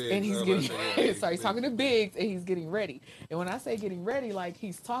 Biggs, and he's getting sorry, he's talking to Biggs, and he's getting ready. And when I say getting ready, like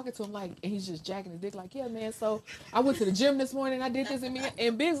he's talking to him, like, and he's just jacking his dick, like, yeah, man. So I went to the gym this morning, I did this,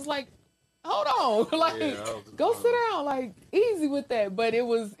 and Biggs was like, hold on, like, go sit down, like, easy with that. But it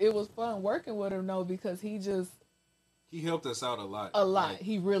was fun working with him though, because he helped us out a lot. Like,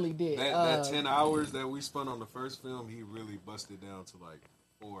 he really did. That 10 hours that we spent on the first film, he really busted down to like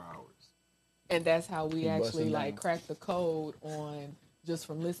 4 hours. And that's how we actually like cracked the code on, just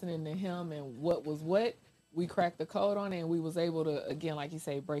from listening to him and what was what. We cracked the code on it, and we was able to, again, like you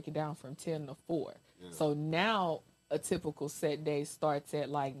say, break it down from 10 to 4. Yeah. So now a typical set day starts at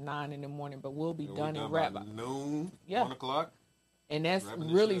like 9 in the morning, but we'll be done and wrap by noon, 1 o'clock. And that's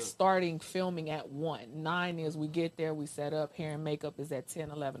really starting filming at 1. 9 is we get there, we set up. Hair and makeup is at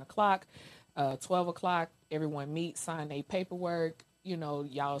 10, 11 o'clock. 12 o'clock, everyone meets, sign their paperwork. You know,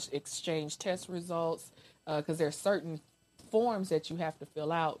 y'all exchange test results, because there's certain forms that you have to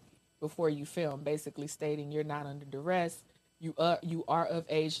fill out before you film, basically stating you're not under duress, you are of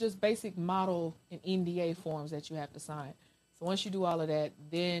age, just basic model and NDA forms that you have to sign. So once you do all of that,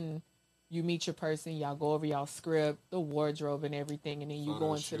 then you meet your person, y'all go over y'all script, the wardrobe and everything, and then you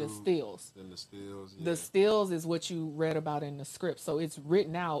go into the stills. Then the stills, The stills is what you read about in the script. So it's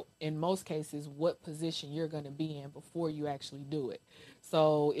written out, in most cases, what position you're going to be in before you actually do it.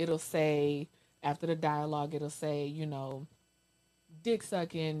 So it'll say, after the dialogue, it'll say, you know, dick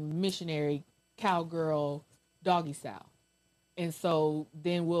sucking, missionary, cowgirl, doggy style. And so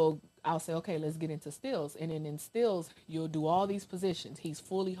then I'll say, okay, let's get into stills. And then in stills, you'll do all these positions. He's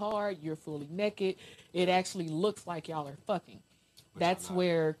fully hard. You're fully naked. It actually looks like y'all are fucking. That's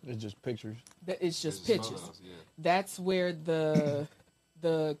where... It's just pictures. It's just pictures. Photos, yeah. That's where the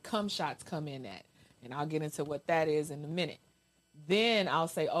cum shots come in at. And I'll get into what that is in a minute. Then I'll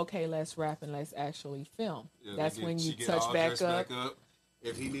say, okay, let's wrap and let's actually film. Yeah, that's when you touch back up.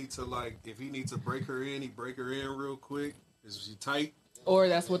 If he needs to break her in, he break her in real quick. Is she tight? Or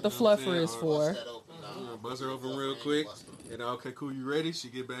that's what the fluffer is for. Buzz her open real quick. And okay, cool, you ready? She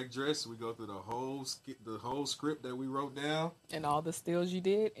get back dressed. We go through the whole script that we wrote down. And all the stills you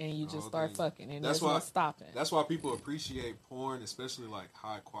did, and you just start fucking. And there's no stopping. That's why people appreciate porn, especially like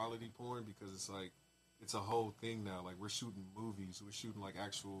high quality porn, because it's like, it's a whole thing now. Like, we're shooting movies. We're shooting like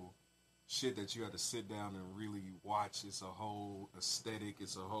actual shit that you have to sit down and really watch. It's a whole aesthetic.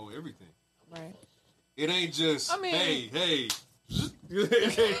 It's a whole everything. Right. It ain't just, hey.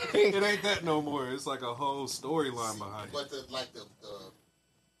 It ain't that no more. It's like a whole storyline behind it. But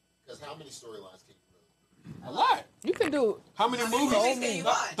because how many storylines can you really? A lot. You can do. How many movies?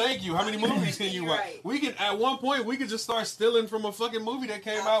 Thank you. How many movies can you watch? Right. We can, at one point, we could just start stealing from a fucking movie that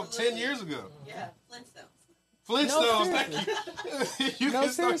came out 10 years ago. Yeah, Flintstones. Flintstones, no, thank you. You can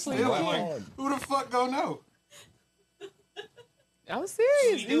start stealing. Like, who the fuck gonna know? I'm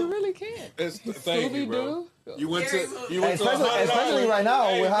serious. You really can. Thank you, bro. You went to especially right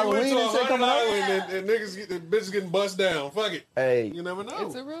now with Halloween and shit coming up, and bitches getting bust down. Fuck it. Hey, you never know.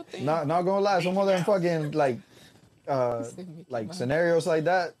 It's a real thing. Not gonna lie, some of them fucking like scenarios like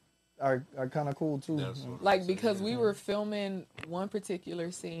that are kind of cool too. Like, because we were filming one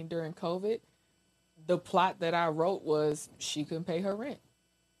particular scene during COVID, the plot that I wrote was she couldn't pay her rent.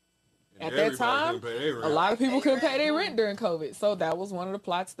 At that time, a lot of people couldn't pay their rent during COVID. So that was one of the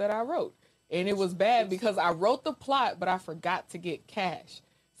plots that I wrote. And it was bad because I wrote the plot, but I forgot to get cash.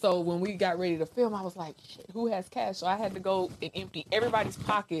 So when we got ready to film, I was like, shit, who has cash? So I had to go and empty everybody's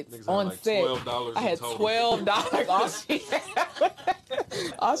pockets on like set. $12 I had $12.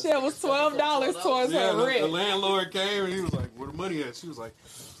 All she had was $12 towards her rent. The landlord came and he was like, where the money at? She was like,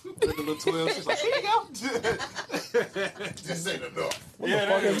 took the little 12. She's like, here you go. This ain't enough. What the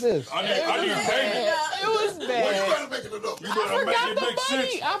fuck is this? I need payment. It was bad. You better make it enough.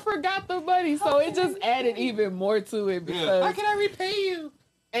 I forgot the money, so it just added even more to it because how can I repay you?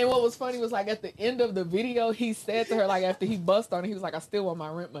 And what was funny was like at the end of the video, he said to her, like after he bust on her, he was like, I still want my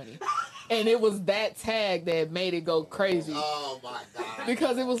rent money. And it was that tag that made it go crazy. Oh my God.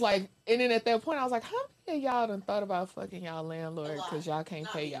 Because it was like, and then at that point I was like, how many of y'all done thought about fucking y'all landlord because y'all can't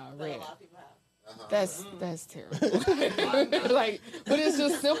pay y'all rent? That's terrible. Like, but it's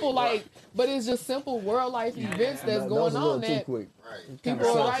just simple, like, but it's just simple world life events that's going on that quick. Right. people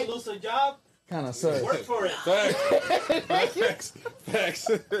are Like, like, lose a job, Kind of sucks. work for it.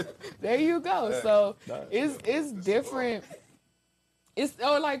 Facts. there you go. So it's different. It's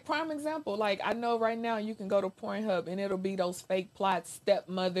or like prime example. Like I know right now you can go to Pornhub and it'll be those fake plots,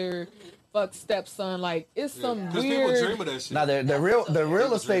 stepmother, fuck stepson. Like it's some Because weird. people dream of that shit. Now the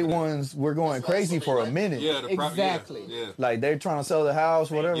real estate ones were going crazy for a minute. Yeah, Exactly. Yeah. Like they're trying to sell the house,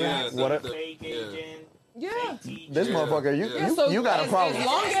 whatever. Yeah, whatever. Fake agent. Yeah. This motherfucker, you got a problem. As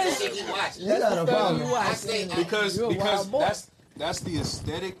long as You got a problem. you watch it, Because you're a wild boy. that's the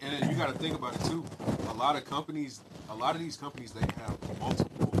aesthetic, and then you got to think about it too. A lot of these companies, they have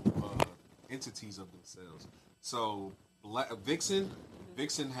multiple entities of themselves. So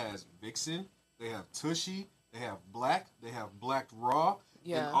Vixen has Vixen. They have Tushy. They have Black. They have Black Raw.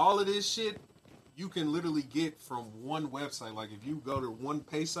 Yeah. And all of this shit, you can literally get from one website. Like if you go to one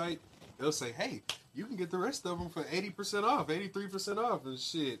pay site, they'll say, "Hey, you can get the rest of them for 80% off, 83% off," and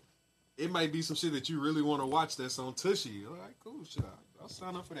shit. It might be some shit that you really want to watch that's on Tushy. You're like, cool, shit. I'll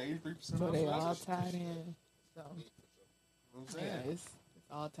sign up for the 83% So off. they That's all what tied in. So I'm yeah, saying. it's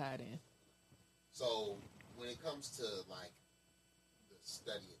all tied in. So when it comes to like the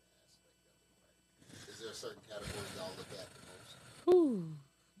studying aspect of it, right? Is there a certain category y'all look at the most? Whew.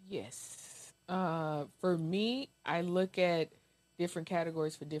 Yes. For me, I look at different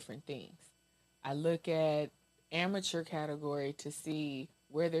categories for different things. I look at amateur category to see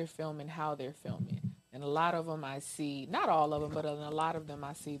where they're filming, how they're filming. And a lot of them I see, not all of them, but in a lot of them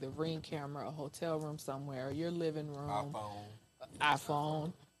I see the Ring camera, a hotel room somewhere, or your living room,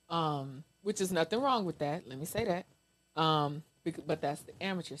 iPhone, which is nothing wrong with that. Let me say that. But that's the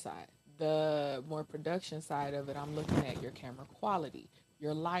amateur side. The more production side of it, I'm looking at your camera quality,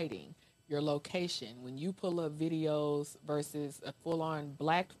 your lighting, your location. When you pull up videos versus a full-on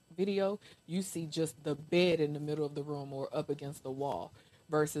black video, you see just the bed in the middle of the room or up against the wall.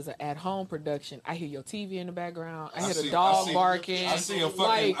 Versus an at-home production, I hear your TV in the background. I hear the dog barking. I see a fucking.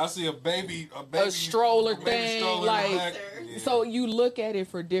 like, I see a baby. a stroller baby thing. stroller in the Like, back. Yeah. so you look at it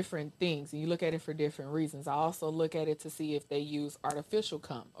for different things, and you look at it for different reasons. I also look at it to see if they use artificial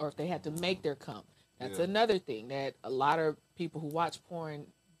cum or if they had to make their cum. That's another thing that a lot of people who watch porn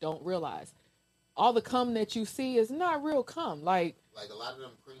don't realize. All the cum that you see is not real cum. Like a lot of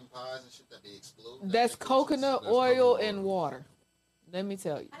them cream pies and shit that they explode. that's coconut oil and water. Let me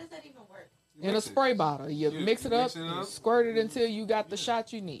tell you. How does that even work? In a spray bottle. You mix it up, you squirt it until you got the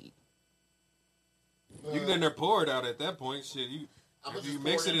shot you need. You can then pour it out at that point. Shit, you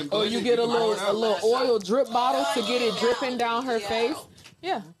mix it and Or blend you it, get a can pour it out. little oil drip bottle to get it dripping down her face.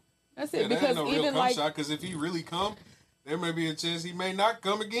 Yeah, that's it. Yeah, that Because ain't no real even cum like shot. Because if he really come, there may be a chance he may not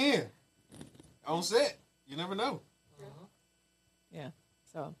come again on set. You never know. yeah,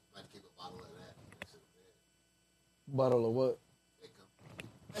 so Might keep a bottle of that. Bottle of what?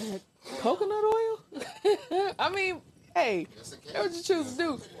 coconut oil. I mean, hey, Yes, it can. that's what you choose to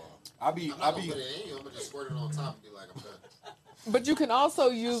do. I be I'm not gonna put it in you. I'm gonna just squirt it on top and be like, I'm done. But you can also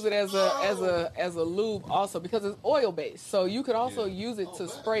use it as a lube also because it's oil based. So you could also use it to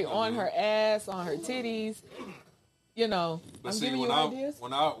spray on her ass, on her titties. You know, But I'm see, giving when you I'm ideas.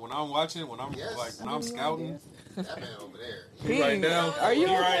 when I'm watching, when I'm Yes. like when I'm scouting, That man over there. he right now. Are you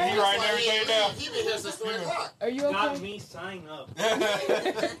He okay? writing everything down. He been here since 3 o'clock. Are you Got okay? me sign up.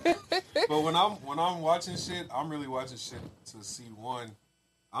 But when I'm watching shit, I'm really watching shit to see one.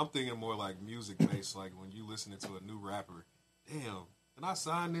 I'm thinking more like music based, like when you listening to a new rapper. Damn, can I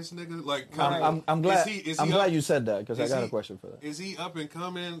sign this nigga? Like, kinda, I'm glad. Is I'm he glad up, you said that because I is got he- a question for that. Is he up and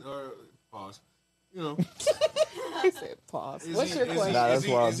coming or pause? You know, He said pause. is What's he, your is question? he, Nah, is that's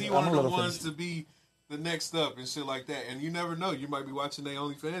he, why is he I'm one a of the little ones confused. to be the next up and shit like that? And you never know. You might be watching their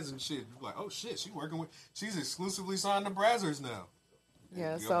OnlyFans and shit. You're like, oh shit, she's exclusively signed to Brazzers now. Yeah, You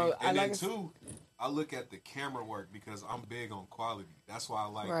know what so I mean? I And like then two, I look at the camera work because I'm big on quality. That's why I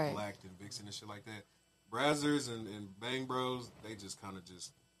like Right. Black and Vixen and shit like that. Brazzers and Bang Bros, they just kind of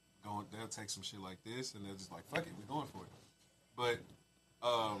just going. They'll take some shit like this and they're just like, fuck it, we're going for it. But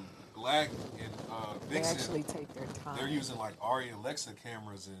Black and they Vixen, actually take their time. they're using like Arri Alexa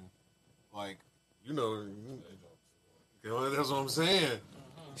cameras and like, you know, that's what I'm saying.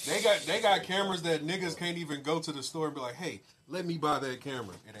 They got cameras that niggas can't even go to the store and be like, hey, let me buy that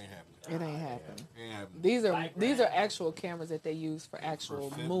camera. It ain't happening. It ain't happening. It ain't happening. These are actual cameras that they use for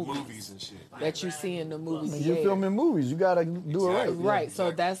actual movies and shit that you see in the movie You're theater. filming movies. You gotta do it right. Right. Exactly.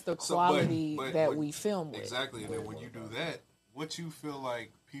 So that's the quality but that we film with. Exactly. And then when you do that, what you feel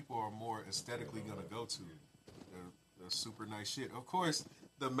like people are more aesthetically gonna go to, the super nice shit. Of course,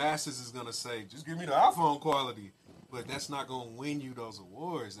 the masses is gonna say, just give me the iPhone quality. But that's not gonna win you those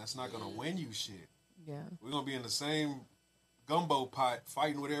awards. That's not gonna win you shit. Yeah. We're gonna be in the same gumbo pot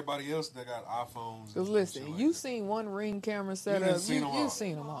fighting with everybody else that got iPhones. Because listen, you've seen one Ring camera set up. You've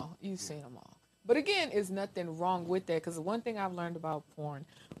seen them all. You've seen them all. But again, it's nothing wrong with that. Because one thing I've learned about porn,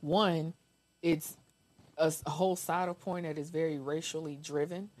 one, it's a whole side of porn that is very racially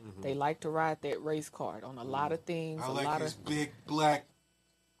driven. Mm-hmm. They like to ride that race card on a lot of things. I like his big black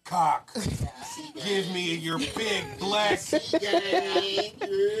cock. Give me your big black.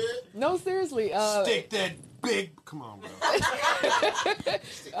 No, seriously. Stick that big. Come on, bro.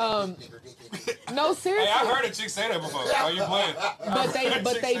 No, seriously. Hey, I heard a chick say that before. Why you playing?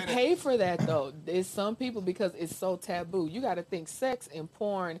 But they pay for that though. There's some people because it's so taboo. You got to think sex and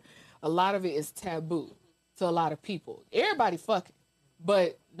porn. A lot of it is taboo to a lot of people. Everybody fucking,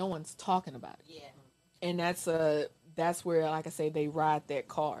 but no one's talking about it. Yeah. And that's where, like I say, they ride that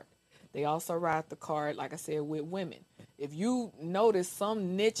card. They also ride the card, like I said, with women. If you notice,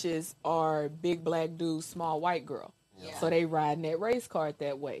 some niches are big black dude, small white girl. Yeah. So they riding that race card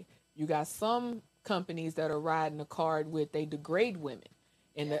that way. You got some companies that are riding the card with they degrade women.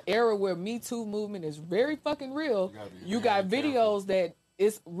 In the era where Me Too movement is very fucking real, you got videos that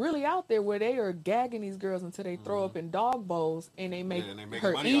it's really out there where they are gagging these girls until they throw up in dog bowls and they make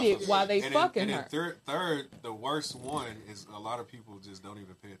her eat it while they fucking her. Third, the worst one is a lot of people just don't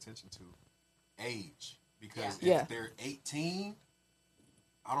even pay attention to age. Because if they're 18,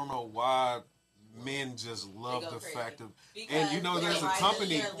 I don't know why men just love the fact of... And you know there's a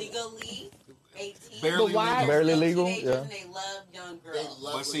company... legally 18. Barely legal. Yeah. They love young girls.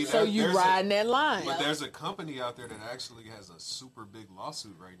 But see, so you riding that line. But there's a company out there that actually has a super big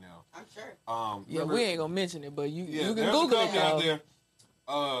lawsuit right now. I'm sure. Remember, we ain't gonna mention it, but you can there's Google a it company out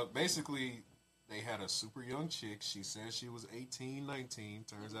though. there. Basically, they had a super young chick. She said she was 18, 19.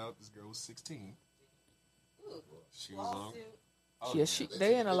 Turns out this girl was 16. Ooh. She was on.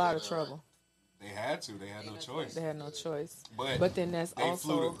 They in a lot of trouble. They had to. They had no choice. They had no choice. But then that's they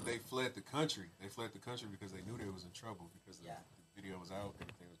also... They fled the country. They fled the country because they knew they was in trouble because the video was out.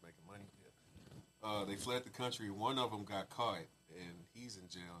 Everything was making money. Yeah. They fled the country. One of them got caught, and he's in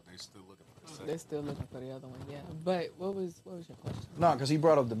jail. They're still looking for the second. They're still looking for the other one, yeah. But what was your question? No, because he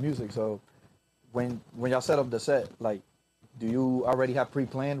brought up the music. So when y'all set up the set, like, do you already have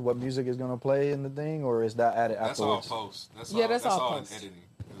pre-planned what music is gonna play in the thing, or is that added afterwards? That's all post. That's all all post. in editing.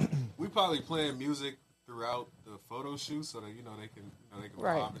 We probably playing music throughout the photo shoot so that they can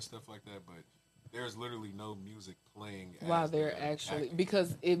vibe and stuff like that. But there's literally no music playing while they're actually acting.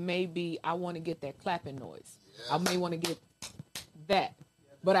 Because it may be I want to get that clapping noise. Yes. I may want to get that,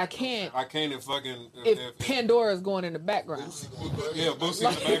 but I can't. I can't if fucking if Pandora's going in the background. Boosie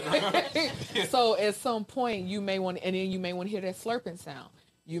in the background. So at some point you may want, and then you may want to hear that slurping sound.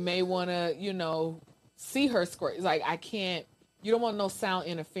 You may want to, see her squirt. It's like I can't. You don't want no sound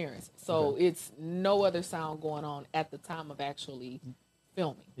interference. So it's no other sound going on at the time of actually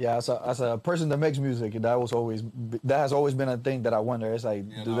filming. Yeah, as a person that makes music, that has always been a thing that I wonder. It's like,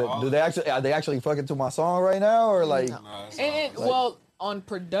 are they actually fucking to my song right now, or like? No. Well, on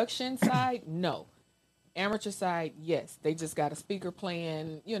production side, no. Amateur side, yes. They just got a speaker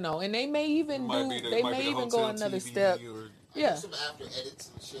playing, and they may even go another step. Yeah, some after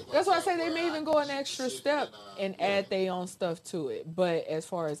edits and shit. That's why I say they may even go an extra step and add their own stuff to it. But as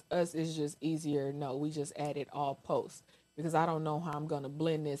far as us, it's just easier. No, we just add it all post because I don't know how I'm gonna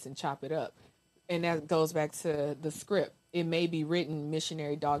blend this and chop it up. And that goes back to the script. It may be written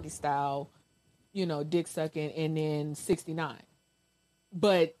missionary doggy style, dick sucking, and then 69.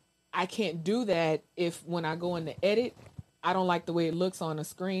 But I can't do that if when I go in the edit, I don't like the way it looks on the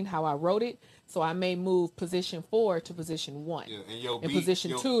screen, how I wrote it. So I may move position 4 to position 1, and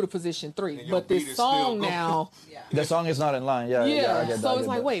position 2 to position 3. But this song now, the song is not in line. Yeah. I get so it's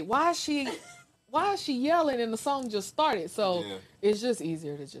like, wait, why is she yelling and the song just started? So it's just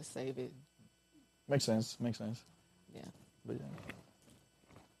easier to just save it. Makes sense. Yeah. But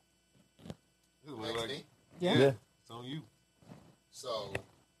yeah. It's on you. So.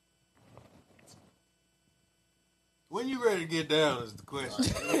 When you ready to get down is the question.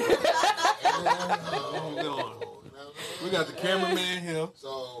 We got the cameraman here.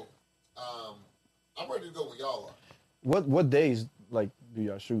 So, I'm ready to go where y'all are. What days, like, do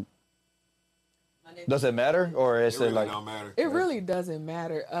y'all shoot? Monday Does it matter, or is It it really like? don't matter. It really doesn't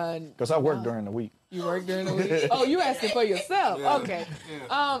matter. Because I work during the week. You work during the week. Oh, you asking for yourself? Yeah. Okay.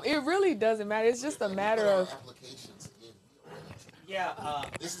 Yeah. It really doesn't matter. It's just a matter of. applications in. Yeah,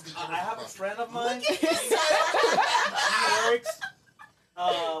 This is the I have a friend of mine. Look at He works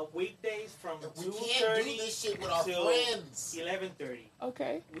weekdays from We can't do 2:30 this shit with our till friends. 11:30.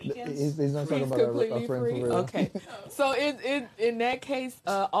 Okay. Weekends. He's not talking He's about our completely friend free. for real. Okay. So it in that case,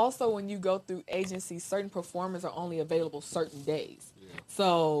 also when you go through agencies, certain performers are only available certain days.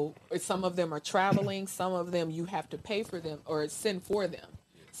 So some of them are traveling, some of them you have to pay for them or send for them.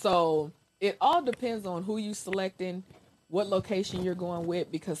 So it all depends on who you selecting, what location you're going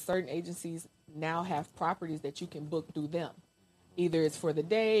with, because certain agencies now have properties that you can book through them. Either it's for the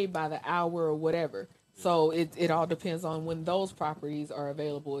day, by the hour, or whatever. So it all depends on when those properties are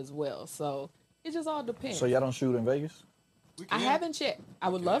available as well. So it just all depends. So y'all don't shoot in Vegas? I haven't checked. I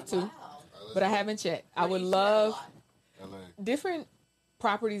would love to, Wow. but I haven't checked. I Where would do you love shoot LA. different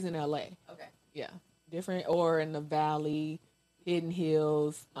properties in LA. a lot? Okay. Yeah, different, or in the Valley, Hidden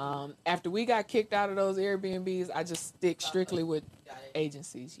Hills. After we got kicked out of those Airbnbs, I just stick strictly with Got it.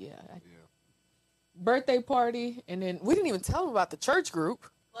 agencies. Yeah. Yeah. Birthday party, and then we didn't even tell them about the church group.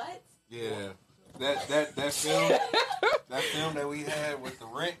 What? Yeah. That film that we had with the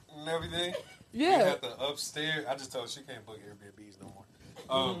rent and everything. We Yeah. had the upstairs. I just told her she can't book Airbnbs no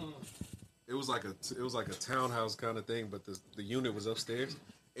more. It was like a townhouse kind of thing, but the unit was upstairs.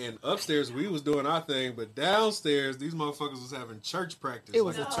 And upstairs we was doing our thing, but downstairs these motherfuckers was having church practice. It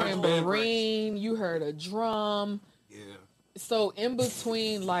was like a church band practice. tambourine. You heard a drum. Yeah. So in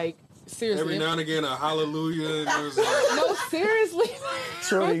between, like, seriously. Every now and again a hallelujah. And there was like, No, seriously.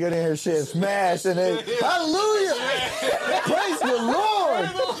 Surely get in here, shit smashed, and then hallelujah, praise the Lord.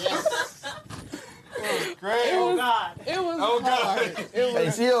 great. Oh God. It was Oh, God. hard. It Hey,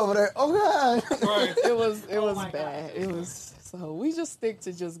 was. she over there. Oh God. Right. It was. It Oh was my God. bad. It was. So we just stick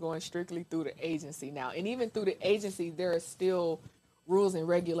to just going strictly through the agency now, and even through the agency, there are still rules and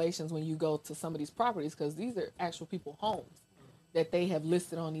regulations when you go to some of these properties because these are actual people homes that they have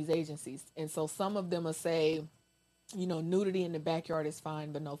listed on these agencies, and so some of them will say, you know, nudity in the backyard is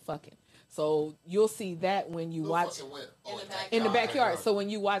fine, but no fucking. So you'll see that when you watch. In the backyard. So when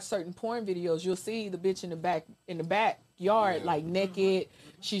you watch certain porn videos, you'll see the bitch in the backyard, like naked.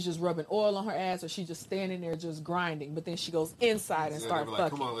 She's just rubbing oil on her ass, or she's just standing there just grinding. But then she goes inside and Yeah, start they were like,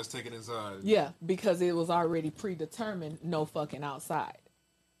 fucking. come on, let's take it inside. Yeah, because it was already predetermined, no fucking outside.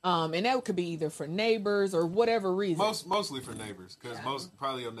 And that could be either for neighbors or whatever reason. Mostly for neighbors, because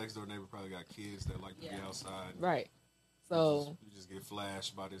probably your next door neighbor probably got kids that like to be outside. Right. So You just get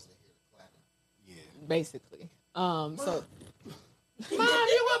flashed by this. Yeah. basically, so. Mom, you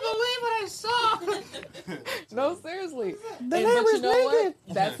wouldn't believe what I saw. No, seriously. The But neighbor's you know naked.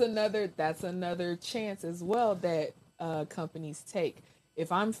 what? That's another chance as well that companies take.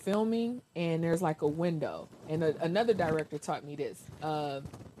 If I'm filming and there's like a window, and another director taught me this.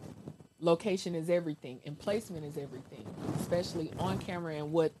 Location is everything, and placement is everything, especially on camera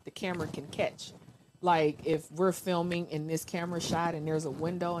and what the camera can catch. Like if we're filming and this camera shot and there's a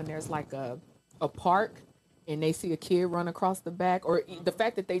window and there's like a park and they see a kid run across the back, or the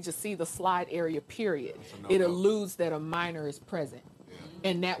fact that they just see the slide area, period, it alludes that a minor is present,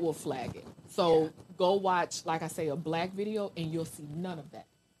 and that will flag it. So go watch, like I say, a black video, and you'll see none of that.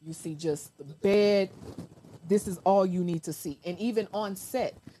 You see just the bed. This is all you need to see. And even on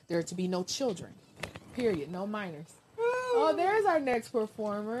set, there are to be no children, period, no minors. Oh, there's our next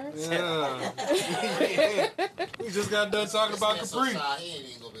performer. Yeah. We just got done talking about Capri. He ain't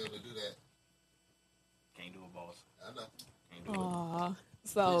even gonna be able to do that. Can't do it, boss. I know. Can't do it. Aw. We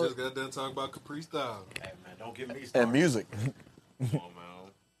So just got done talking about Capri style. Hey man, don't give me started. And music. Come on,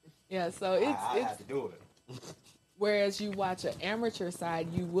 man. yeah, so I it's have to do it. whereas you watch an amateur side,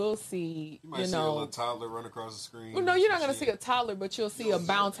 you will see, You might you see a little know. toddler run across the screen. Well, no, you're not gonna Shit. see a toddler, but you'll see a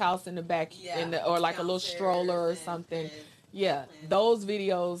bounce house in the back, or like a little stroller or Downstairs something. and- Yeah, those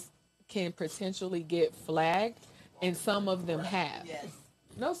videos can potentially get flagged, and some of them have. Yes.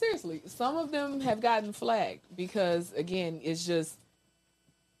 No, seriously, some of them have gotten flagged because, again, it's just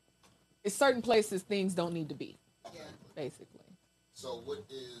it's certain places things don't need to be, Yeah. basically. So what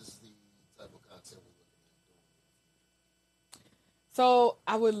is the type of content we're looking at doing? So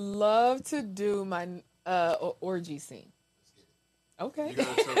I would love to do my orgy scene. Okay. You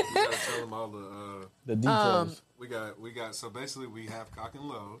gotta tell them all The details. we got so basically we have Cock and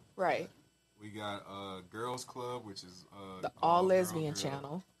Load. Right. We got Girls Club, which is The all girl lesbian girl.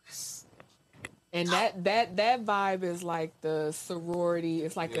 channel. And that vibe is like the sorority.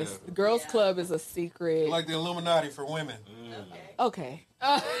 It's like Yeah. the girls' Yeah. club is a secret. Like the Illuminati for women. Okay. Okay.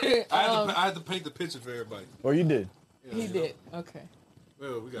 I had to paint the picture for everybody. Or you did. He did. Okay.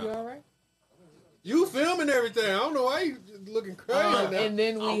 Well, we You got all right? you filming everything. I don't know why you looking crazy. now. And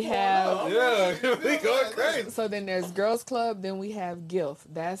then we have. Yeah, we going crazy. So then there's Girls Club. Then we have GILF.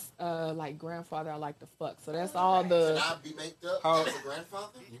 That's like grandfather I like to fuck. So that's all Should the. I be made up How- as a grandfather?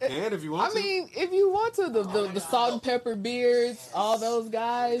 You can if you want I mean, if you want to, the salt and pepper beards, all those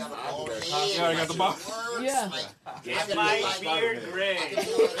guys. Got a bald Yeah, head, I got the ball. words, Yeah. like, I Get can my be like- beard gray. I can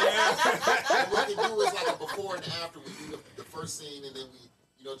do like- What we can do is like a before and after. We do the first scene, and then we,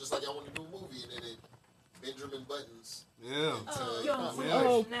 just like I want to do a movie, and then it Benjamin Buttons Yeah. into Young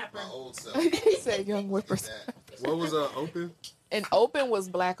Oh. snapper. my old self. He said young whippers. What was open? And open was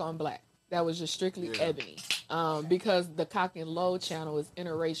black on black. That was just strictly Yeah. ebony. Because the Cock and Load channel is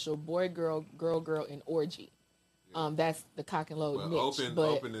interracial, boy, girl, girl, and orgy. That's the Cock and Load Well, niche.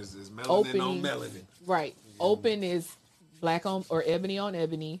 open is melanin open- on melanin. Right. Open is black on or ebony on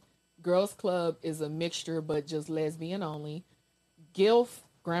ebony. Girls Club is a mixture, but just lesbian only. GILF,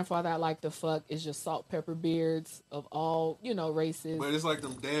 grandfather I like to fuck, is just salt pepper beards of all races. But it's like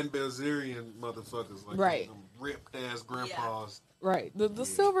them Dan Bilzerian motherfuckers, like Right. them ripped ass grandpas. Right. The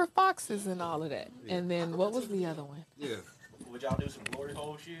silver foxes and all of that. Yeah. And then what was the other one? Yeah. Would y'all do some glory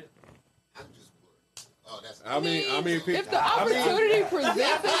hole shit? I'm just oh, that's I mean, If the opportunity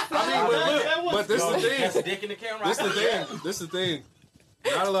presents itself, but this the That's thing. dick in the camera. This the thing. This the thing.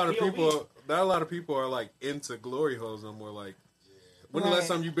 Not a lot of people. Not a lot of people are like into glory holes no more. Like, when the last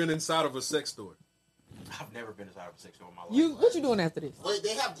time you been inside of a sex store? I've never been inside of a sex store in my life. what you doing after this? Wait,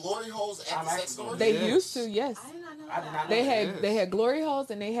 they have glory holes at I'm the sex actually store? going They Yes. used to, yes. I did not know I did not that. know They that. had they had glory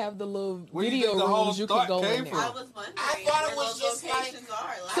holes and they have the little Where you video think the whole rooms you thought could go came in from? there. I was wondering I thought it where was those just like- locations are.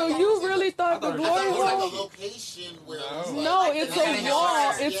 Like, So you really thought the I thought it was glory It was like hole? a location where it was No. No, like, it's they a had wall.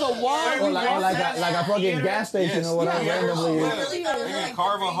 shots. It's a Yeah. wall. Or like a fucking gas station or whatever Yeah. randomly. Yeah. is. Really? They can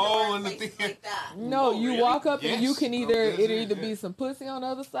carve a hole in the places thing. like that. No, you really? walk up and you Yes. can Oh, either yes, it'll yes, either be yes. some pussy on the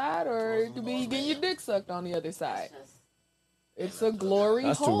other side or it could be getting your dick sucked on the other side. It's a glory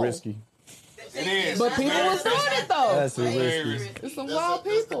That's hole. too risky. It is. But people was doing it though. That's too Very risky. risky. It's some Does wild the-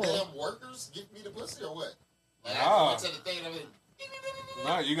 does people. the damn workers give me the pussy or what? Like, Nah. I went to the thing and I mean,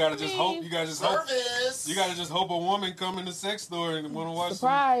 No, you gotta just hope. You gotta just hope. service. You gotta just hope a woman come in the sex store and want to watch.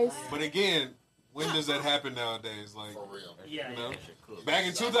 Surprise. But again, when does that happen nowadays? Like, For real. Yeah, you know, yeah. back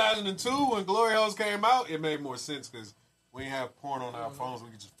in 2002 when Glory Holes came out, it made more sense because we didn't have porn on our phones. We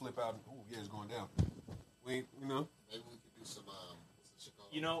could just flip out and oh yeah, it's going down. Maybe we could do some what's the shit called?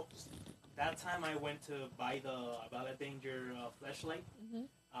 You know, that time I went to buy the Ballad Danger flashlight.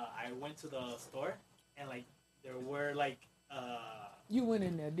 I went to the store and like there were like You went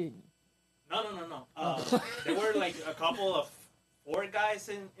in there, didn't you? no. There were like a couple of 4 guys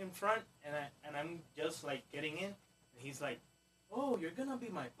in front, and I'm just like getting in, and he's like, "Oh, you're gonna be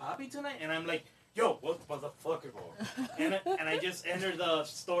my papi tonight?" And I'm like, "Yo, what the fuck, bro?" and I just entered the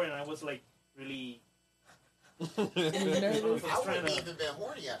store, and I was like really. You I was I trying wouldn't to. even been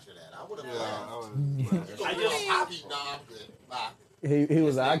horny after that. I would have Yeah, left. I I just- just nah, I'm good. Bye. He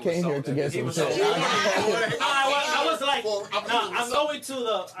was like, I came here to get He some was sex. so- No, I was like, Well, I'm no, leaving I'm something. going to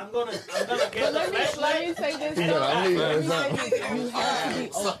the. I'm gonna get But the let me flashlight. say this. Yeah, I'm leaving Let me with say something. this. You have to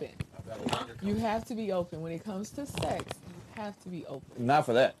be open. You have to be open when it comes to sex. You have to be open. Not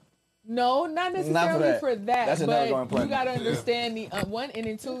for that. No, not necessarily that. for that. That's a but never going plan. you got to understand the one and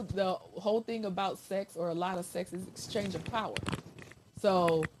then two. The whole thing about sex or a lot of sex is exchange of power.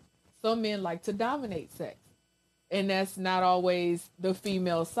 So some men like to dominate sex, and that's not always the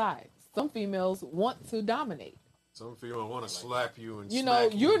female side. Some females want to dominate. Some people want to slap you and You know,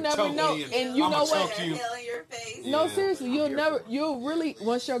 smack you'll and never choke know, me and you I'ma know what? choke you. Hell in your face. No, Yeah. seriously, you'll really,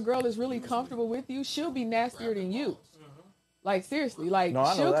 once your girl is really comfortable with you, she'll be nastier than you. Like, seriously, like, No, I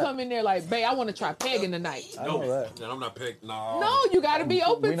know she'll that. come in there like, babe, I want to try pegging tonight. I know that. And I'm not pegged. No. No, you got to be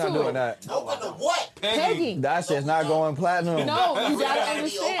open We're not to doing it. that. Open to what? Pegging. That shit's not going platinum. No, you got to I'm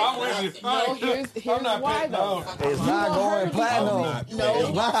understand. with you. No, here's not why, pegged, though. no. It's You not want her going to be platinum. open. No.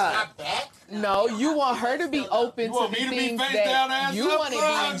 It's not. Not back? No, you want her to be open You to want the me to be things face down, that ass you up? want to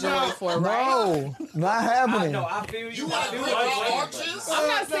No, be enjoyed no. for, right? No, not happening. No, I feel you. You I want to feel grip you. my arches? I'm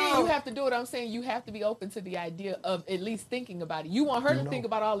not saying you have to do it. I'm saying you have to be open to the idea of at least thinking about it. You want her to think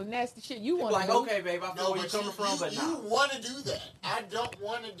about all the nasty shit you want Like, to do. okay, babe, I feel No, where you're but coming from, but you nah. want to do that. I don't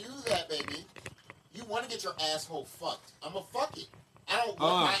want to do that, baby. You want to get your asshole fucked. I'm a fuck it. I don't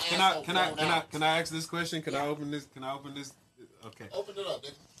want my asshole blown out. Can I ask this question? Can I open this? Okay. Open it up,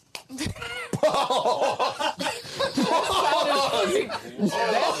 nigga.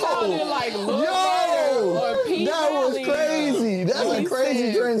 That sounded like Lil Wayne. Or P. That was Valley. crazy. That's a He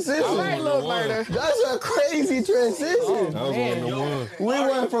crazy said, transition. All right, little murder. That's a crazy transition. That was one of the ones. We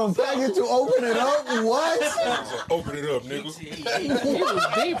went from packing to open it up. What? Open it up, nigga. He was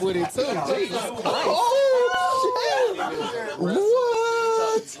deep with it too. Jesus Christ. Oh shit!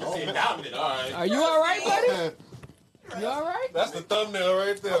 What? All right. Are you all right, buddy? You all right? That's the thumbnail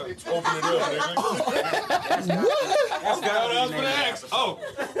right there. Open it up, nigga. That's what I was gonna ask. Oh,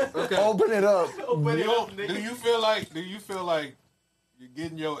 okay. Open it up. Do you feel like you're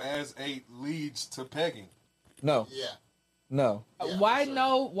getting your ass ate leads to pegging? No, Yeah. no, Yeah, Why for sure.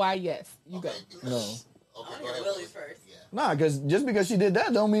 no? Why yes? You go. Okay, no. Okay, I go hear ahead. Willie's first. Yeah. Nah, because she did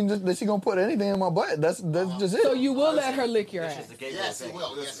that don't mean that she gonna put anything in my butt. That's just it. So you will let her lick your It's ass? just a gateway Yes, he thing.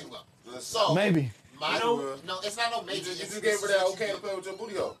 will. Yes, he will. So Maybe. My, You no, it's not no major. You It's- just gave her it's that what okay you to do. play with your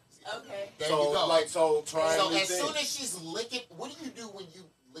booty hole. Okay. There So you go. like trying So new as things. soon as she's licking, what do you do when you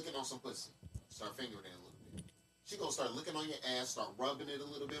licking on some pussy? Start fingering it a little bit. She gonna start licking on your ass, start rubbing it a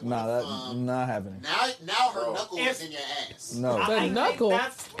little bit with Nah, her that thumb. not happening. Now her Bro. knuckle is in your ass. No. The I knuckle? think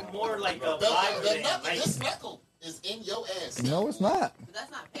that's more like a The vibe thing. knuckle, Like, this knuckle is in your ass. No, it's not. But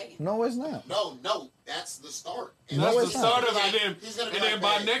that's not pegging. No, it's not. No, that's the start. No, That's it's the not. start of it, Like, and he's gonna be then like,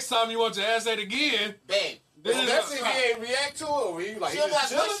 by babe, next time you want your ass ate again, babe. then That's it's if he ain't react to it. Or he like She'll he be like,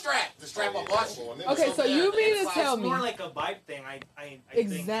 just what chilling. strap? The strap will watch you. Okay, so you mean to tell it's me more like a vibe thing. I think.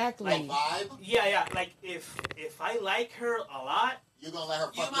 exactly? Like vibe, Yeah. Like if I like her a lot, you're gonna let her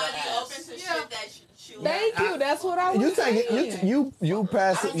You fuck your might be ass. open to Yeah. shit that she Thank you. That's what I was You take saying. it. You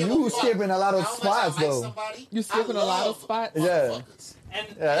pass. I don't give a You fuck. skipping a lot of How much I spots like though. somebody, You skipping I a lot of love spots? Yeah. motherfuckers. and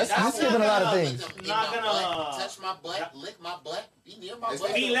Yeah, that's- and you skipping a lot of not things. In Not my gonna- butt, touch my butt, lick my butt, be near my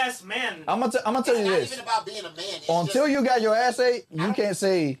butt. be less man. I'm gonna tell It's you not this. even about being a man. It's Until just, you got your ass ate, you can't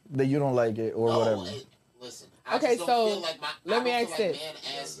say that you don't like it or no, whatever. Listen. Okay, just don't so, feel like let me I don't ask feel like this.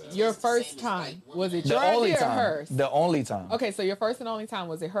 man ass tastes Your the first same as time, white women was it ass. The your only idea or time. hers? The only time. Okay, so your first and only time,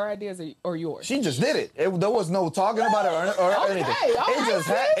 was it her ideas or yours? She just did it. There was no talking about it or Okay, anything. all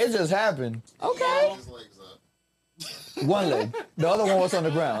right, It just happened. Okay. His legs up. One leg. The other one was on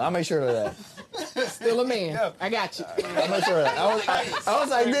the ground. I'll make sure of that. Still a man. I got you. I'll make sure of that. I was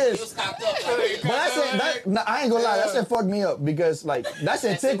like He this. was cocked up like this. But I ain't gonna lie, that shit fucked me up because like that shit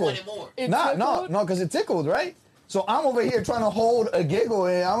That's it, tickled. want it more. It No, tickled? because it tickled, right? So I'm over here trying to hold a giggle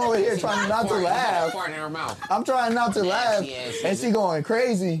and I'm over here trying not to laugh. Fart in her mouth. I'm trying not to laugh ass and she going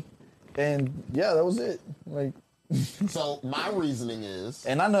crazy. And yeah, that was it. Like, So my reasoning is,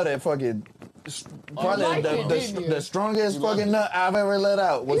 and I know that fucking probably liked it, didn't you? the strongest You liked fucking it? nut I've ever let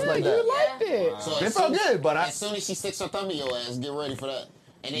out was Yeah, like you that. liked it. So It as felt soon as- good, but as soon as she sticks her thumb in your ass, get ready for that.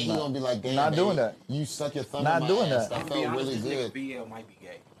 And then you gonna be like, damn, Not babe, doing that. you suck your thumb Not in my doing ass. that. That To be felt honest, really this good. nigga BL might be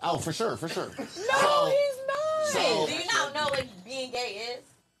gay. Oh, for sure, for sure. No, So- he's not. so- Do you not know what being gay is?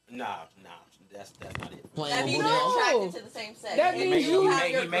 Nah, that's not it. Playing That with means booty you're holes? attracted to the same sex. That If means you you- have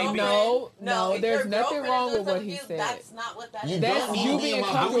he your may be- girlfriend- No, if there's your nothing girlfriend wrong is with doing what he something, said. That's not what that You is. That's don't you need to be being in my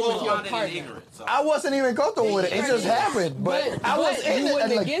comfortable booty with hole. your Found it in partner. ignorance, so. I wasn't even comfortable with it. It just happened. But I was But in you it.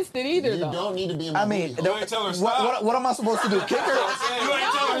 wasn't Like, against it either, You though. don't need to be in my I mean, booty hole. ain't tell her stop. what am I supposed to do? Kick her? You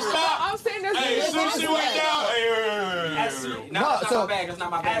ain't tell her stop. I'm saying there's Hey, as soon as she went down, As soon, No, No, that's not so- my bag. That's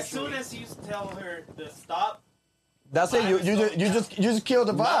not my bag. as soon as you tell her to stop, That's it. You just killed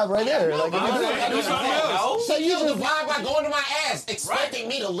the vibe right there. Like, Do something else. So you the vibe by going to my ass, expecting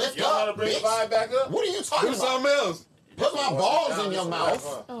me to lift Y'all want to up, bring the bitch. vibe back up? What are you talking Do about? something else. Put my balls in your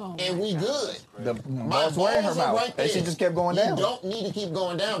mouth, Oh. and we good. the balls were in her balls are mouth, right and she there. just kept going You down. don't need to keep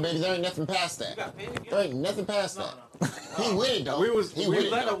going down, baby. There ain't nothing past that. got paid again? There ain't nothing past that. He with it though. We was- he we with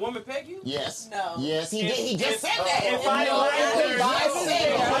it Let a though. woman peg you? Yes. No. Yes, he did. He just said that. if I No, like if the her, vibe is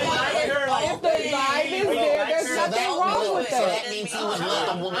there, if I like her, like, If the vibe is there, there's So nothing that wrong means- with so that. that means he would let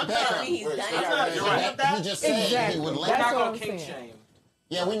a woman peck her. He's done. You're right. That- He just said he Exactly. would We're let That's not her. what gonna I'm kink saying.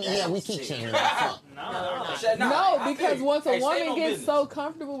 shame. We keep changing that. No. No, because once a Hey, stay woman on gets business. so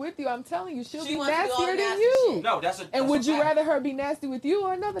comfortable with you, I'm telling you, she'll She be wants to do all nastier the than nasty you. shit. No, that's a. And would that's a you fact. rather her be nasty with you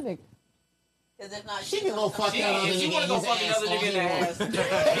or another nigga? Because if not, She can go fuck She, that other if she nigga wanna in go his fuck ass another all nigga in he the wants. ass,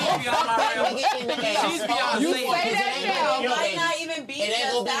 she's beyond my That realm. nigga in the ass She's all beyond he You wants. say that now. It might not even be It ain't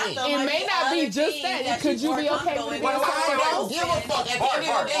just gonna be that, me. though. It Might may be not be other just things that. that Could she's you be more okay comfortable with with. being I don't give a fuck. At the end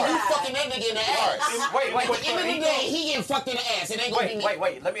of the day, you Yeah. fucking that nigga in the ass. Wait, At the end of the day, he getting fucked in the ass. It ain't gonna be me.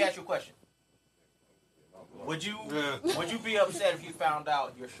 wait. Let me ask you a question. Would you be upset if you found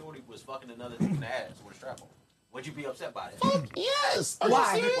out your shorty was fucking another dude in the ass with a strap on? Would you be upset by that? Yes. Are you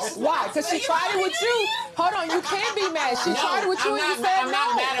Why? serious? Why? Because she tried it with you. Hold on, you can't be mad. She tried it with you I'm and you not, said I'm not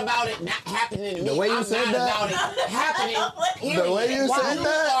no. mad about it not happening to me. The way you I'm said mad that- about it happening. The way you Why said you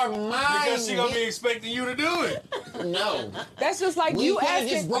that- are mine. Because she gonna be expecting you to do it. No. That's just like We you could have asking.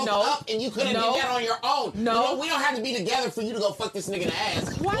 just broke no, up and you could have no, did that on your own. No. You know, we don't have to be together for you to go fuck this nigga in the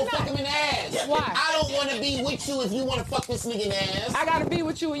ass. Why go not? fuck him in the ass. Why? I don't want to be with you if you want to fuck this nigga in the ass. I gotta be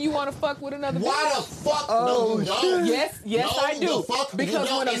with you and you want to fuck with another Why bitch. the fuck? Oh, no, you don't. Yes, No, I do. the fuck Because you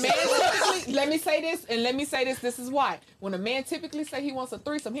when don't. a It's man a- typically, let me say this, this is why. When a man typically say he wants a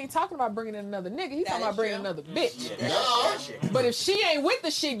threesome, he ain't talking about bringing in another nigga. He's talking about bringing another bitch. No. But if she ain't with the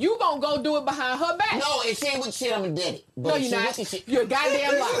shit, you gonna go do it behind her back. No, if she ain't with shit, I'm gonna dead it. But No, if you're she not. with the shit- You're a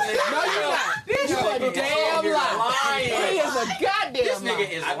goddamn liar. No, you're not. You're a damn liar. He is a goddamn This liar. nigga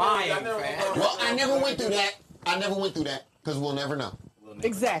is lying, fam. Well, I never went through that. Because we'll never know.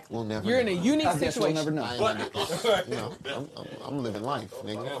 Exactly. We'll never You're in know. a unique I guess we'll situation. never know. I ain't you know, I'm living life,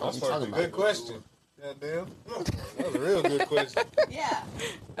 nigga. Yeah, What that's you part talking of a about? good question. Goddamn. That was a real good question. Yeah.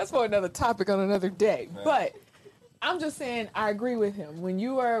 That's for another topic on another day. But I'm just saying, I agree with him. When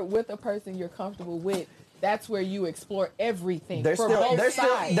you are with a person you're comfortable with, that's where you explore everything There's for still both there's still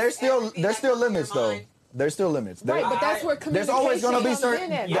sides. there's still limits though. There's still limits. Right, but that's where There's always gonna be communication comes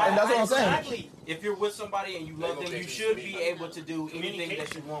certain. in at. Yeah, and that's what I'm saying. Exactly. If you're with somebody and you love them, you should be able to do anything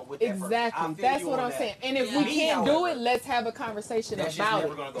that you want with that person. I Exactly. feel That's you what on I'm that. saying. And if Yeah. we Me, can't do however, it, let's have a conversation That's just about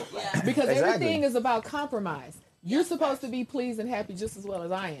never it. gonna go flat. Yeah. Because Exactly. everything is about compromise. You're supposed to be pleased and happy just as well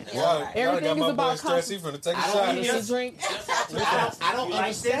as I am. Y'all Everything got is my about boy stressed. He finna take a I don't shot. He needs a drink. I don't You like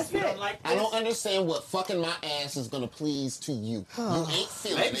understand. this? You don't like this? I don't understand what fucking my ass is gonna please to you. You ain't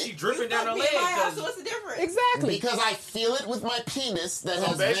feeling Maybe she it. dripping down her Me leg. and my house, 'cause- what's the difference? Exactly. Because I feel it with my penis that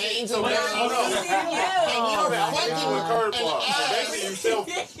has basically- veins so and basically- veins. hold on. And Oh, you're I'm fucking gonna do a curveball. an So ass. basically, you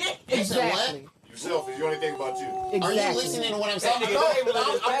selfish. You said what? Exactly. You selfish. You only think about you. Are you Exactly. listening to what I'm saying? That nigga David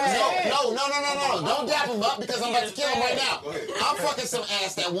is bad. No. Don't dap him up because I'm about to kill him right now. Go ahead. I'm fucking some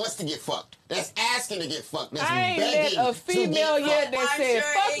ass that wants to get fucked. That's asking to get fucked. That's I ain't begging met a to female get yet fucked. that I'm said,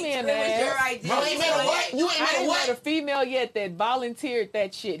 sure fuck me in the it was your ass. idea. You ain't met a what? You ain't I met a ain't met a what? female yet that volunteered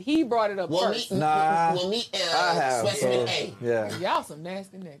that shit. He brought it up Well, first. Nah, well, meet I have. specimen So, A. yeah. Y'all some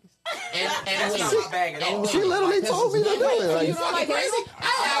nasty niggas. And That's women. not my bag at all. And She women. literally told me to do it. You Like, don't like fucking crazy? anal? I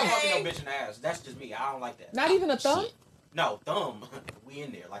I'm have. not fucking no bitch in the ass. That's just me. I don't like that. Not even a thumb? Shit. No, thumb. We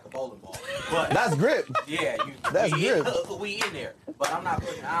in there like a bowling ball. But that's grip. yeah, That's we good. We in there. But I'm not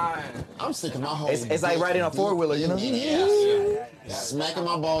putting. I'm sick of my whole. It's like riding a four-wheeler, you know? Yeah. Smacking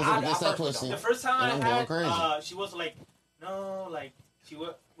my balls up against that pussy. The first time And I'm I going had, crazy. she was like, no, like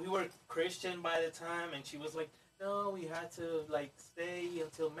we were Christian by the time, and she was like, no, we had to like stay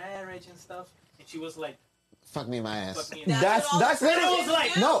until marriage and stuff, and she was like, Fuck me in my ass. fuck me. In That's literally. was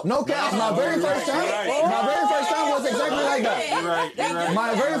like, No cap. My very first time. My very first time was exactly like that. You're right.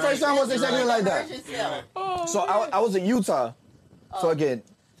 My very first time was exactly like that. Oh, So I was in Utah. So again,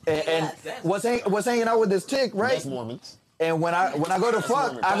 and was hanging out with this chick, right? That's Mormons. And when I go to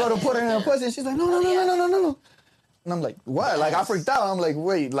fuck, I go to put her in her pussy, and she's like, no. And I'm like, what? Like I freaked out. I'm like,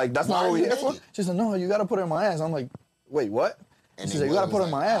 wait, like that's not Why what are we're you here for. naked? She said, no, you gotta put her in my ass. I'm like, wait, what? And She's they like, you gotta was put her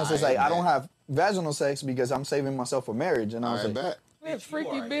in my like, ass. It's like I don't bet. have vaginal sex because I'm saving myself for marriage. And I was I like, bet. that freaky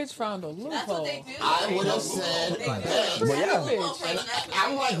bitch found a That's what loophole. they do. I would have said that. but yeah. And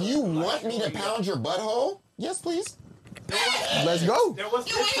I'm like, you want me to pound your butthole? Yes, please. Let's go. There was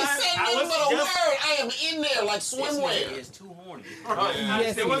You this ain't time saying I nothing was but a just. word. I am in there like This nigga swimwear. is too horny.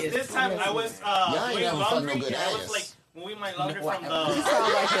 Yes, There he was is. this time Yes, I he was Y'all ain't doing never fucked no laundry, good and I ass. was like moving my laundry from You the.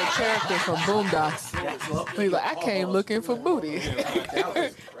 sound like that character from Boondocks. He's like, I came looking for booty.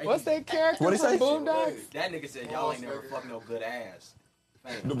 What's that character What'd he from say? Boondocks? That nigga said y'all ain't never fucked no good ass.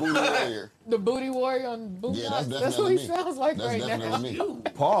 The booty warrior. The booty warrior on Boondocks? Yeah, that's That's definitely what he me. sounds like That's right now. definitely me.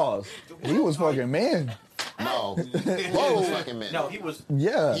 Pause. He was fucking man. No. He was fucking men. No, he was.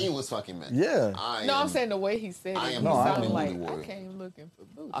 Yeah. He was fucking men. Yeah. I No, I'm am- saying the way he said it. I He am No, I sounded don't. like, Booty I warrior. came looking for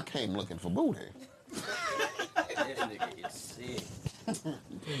booty. I came looking for booty. This nigga is sick.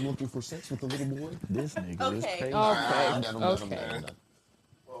 Looking for sex with a little boy. This nigga is Okay. crazy. I'm done. Okay.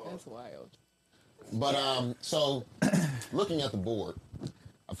 That's wild. But so looking at the board,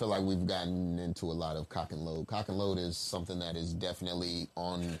 I feel like we've gotten into a lot of cock and load. Cock and load is something that is definitely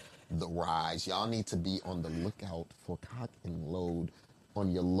on the rise. Y'all need to be on the lookout for cock and load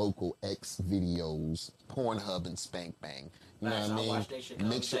on your local X videos, Pornhub and Spank Bang. You know Facts, what I I mean? watch that shit Make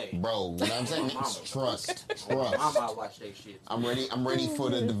every sure, day. bro. You know what I'm saying? Mama. Trust. Mama watch that shit. I'm ready for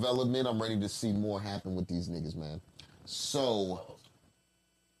the development. I'm ready to see more happen with these niggas, man. So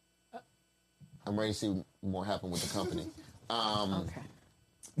I'm ready to see more happen with the company.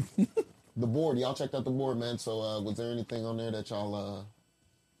 Okay. The board, y'all checked out the board, man. So was there anything on there that y'all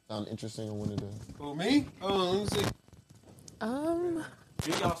found interesting or wanted to? Who, me? Let me see. Do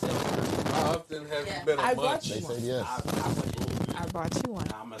y'all say How often have you been I a brought munch? you They one. said yes. I brought you one.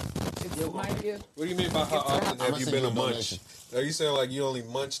 I'm gonna It's my gift. What do you mean by how often I'ma have you send been you a a munch? donation. Are you saying like you only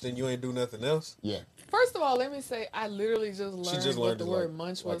munched and you ain't do nothing else? Yeah. First of all, let me say I literally just learned, just what learned the it, word like-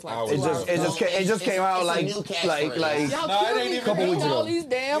 munch like was like hours 2 ago. hours ago. It just came out It's a like new catchphrase. Y'all No, it killing ain't me even for couple weeks hating all ago. these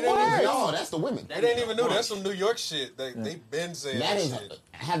damn You didn't even words. No, that's the women. It ain't even new. That's some New York shit. They been saying That that is. shit.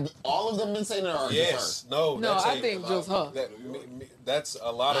 Have all of them been saying it or just Yes. No. No, that's I a- think just her. That's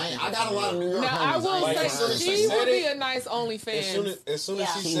a lot of her? people. I got a from lot of New New York. York Now I homies. will ain't Like, as soon say as she she would said be it- a nice OnlyFans. As soon as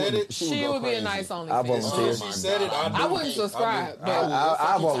Yeah. she She said would- it, she She go would be a crazy. nice OnlyFans. I as soon as volunteer. she said it, I wouldn't subscribe, but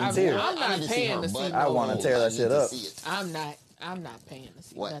I volunteer. I'm not paying to see. I wanna tear that shit up. I'm not paying to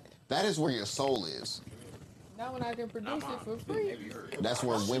see What? nothing. That is where your soul is. Not when I can produce it for free. That's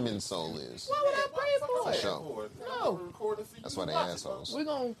where women's soul is. Why would I pay for For it? sure. No, That's why they assholes. we're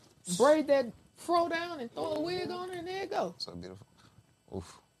gonna braid that fro down and throw a wig on her, and there you go. So beautiful.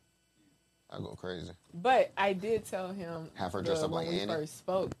 Oof. I go crazy. But I did tell him Have her dressed up when like we Annie? first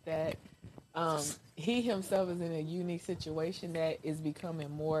spoke that he himself is in a unique situation that is becoming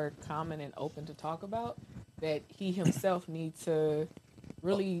more common and open to talk about. That he himself needs to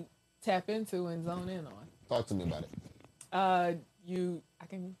really tap into and zone in on. Talk to me about it. I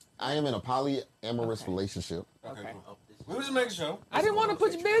I am in a polyamorous relationship. Okay. We was just making sure. I didn't want to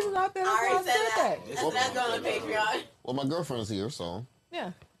put your business out there. That's I why I already said said that. that. That's going on Patreon. Well, my girlfriend's here, so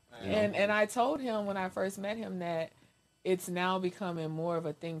Yeah. And I told him when I first met him that it's now becoming more of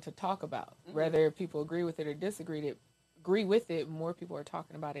a thing to talk about. Whether people agree with it or agree with it, more people are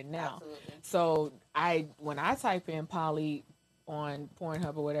talking about it now. Absolutely. So when I type in poly on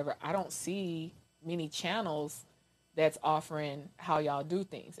Pornhub or whatever, I don't see many channels that's offering how y'all do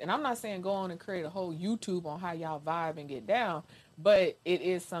things. And I'm not saying go on and create a whole YouTube on how y'all vibe and get down, but it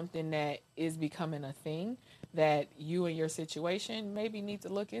is something that is becoming a thing that you and your situation maybe need to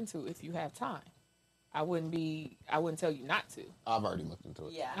look into if you have time. I wouldn't tell you not to. I've already looked into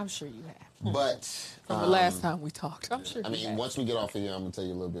it. Yeah. I'm sure you have. But From the last time we talked, I'm sure I you mean, have. once we get off of here, I'm gonna tell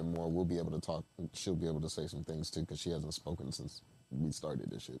you a little bit more. We'll be able to talk. She'll be able to say some things too, because she hasn't spoken since we started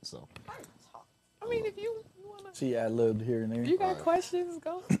this shit. So I mean, if you want to, She ad-libbed here and there. you got questions,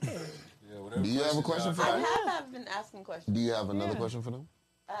 go ahead. Yeah, whatever Do you have a question for I them? have been asking questions. Do you have another Yeah. question for them?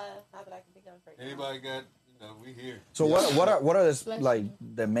 Not that I can think of right now. Anybody got? We here. So what are the Bless like you.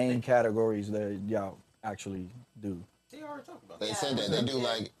 the main categories that y'all actually do? They already talked about They that. said that they do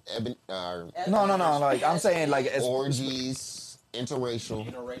like No. Like I'm saying like it's, orgies, interracial.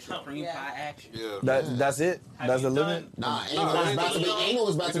 Interracial cream Yeah. pie action. Yeah. that's it. Have That's you the limit. Nah, No, anal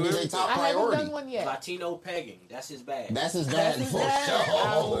is about to be their top I haven't priority. done one yet. Latino pegging. That's his bag. That's his That's bad his for bad.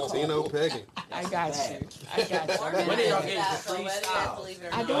 sure. Latino pegging. I got you. I got you. When did y'all get Yeah, into so whether that's freestyle? believe it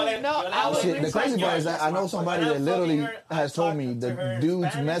or I not. don't know. I was Shit, the crazy part is that I know somebody that literally has told me the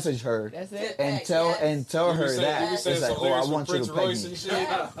dudes message her That's it. and tell Oh, her that You it's like, oh, I want you to pay Royce me. and shit.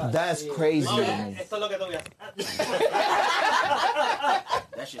 That's crazy to me. Esto es lo que tengo que hacer.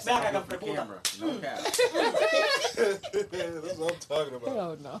 That shit Ven acá, sound good for puta. camera. No cap. That's what I'm talking about.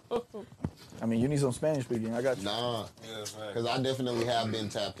 Hell no. I mean, you need some Spanish speaking. I got you. Nah, Yeah, right. because I definitely have been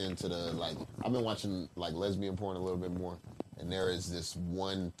tapped into the like. I've been watching like lesbian porn a little bit more, and there is this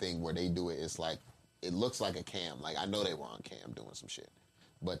one thing where they do it. It's like it looks like a cam. Like I know they were on cam doing some shit,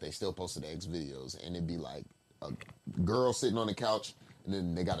 but they still posted X videos, and it'd be like a girl sitting on the couch, and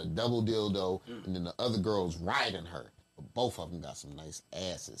then they got a double dildo, and then the other girl's riding her. But both of them got some nice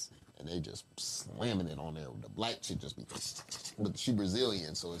asses, and they just slamming it on there. The black chick just be, but she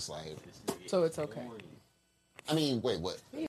Brazilian, so it's like. So it's okay. I mean, wait, what?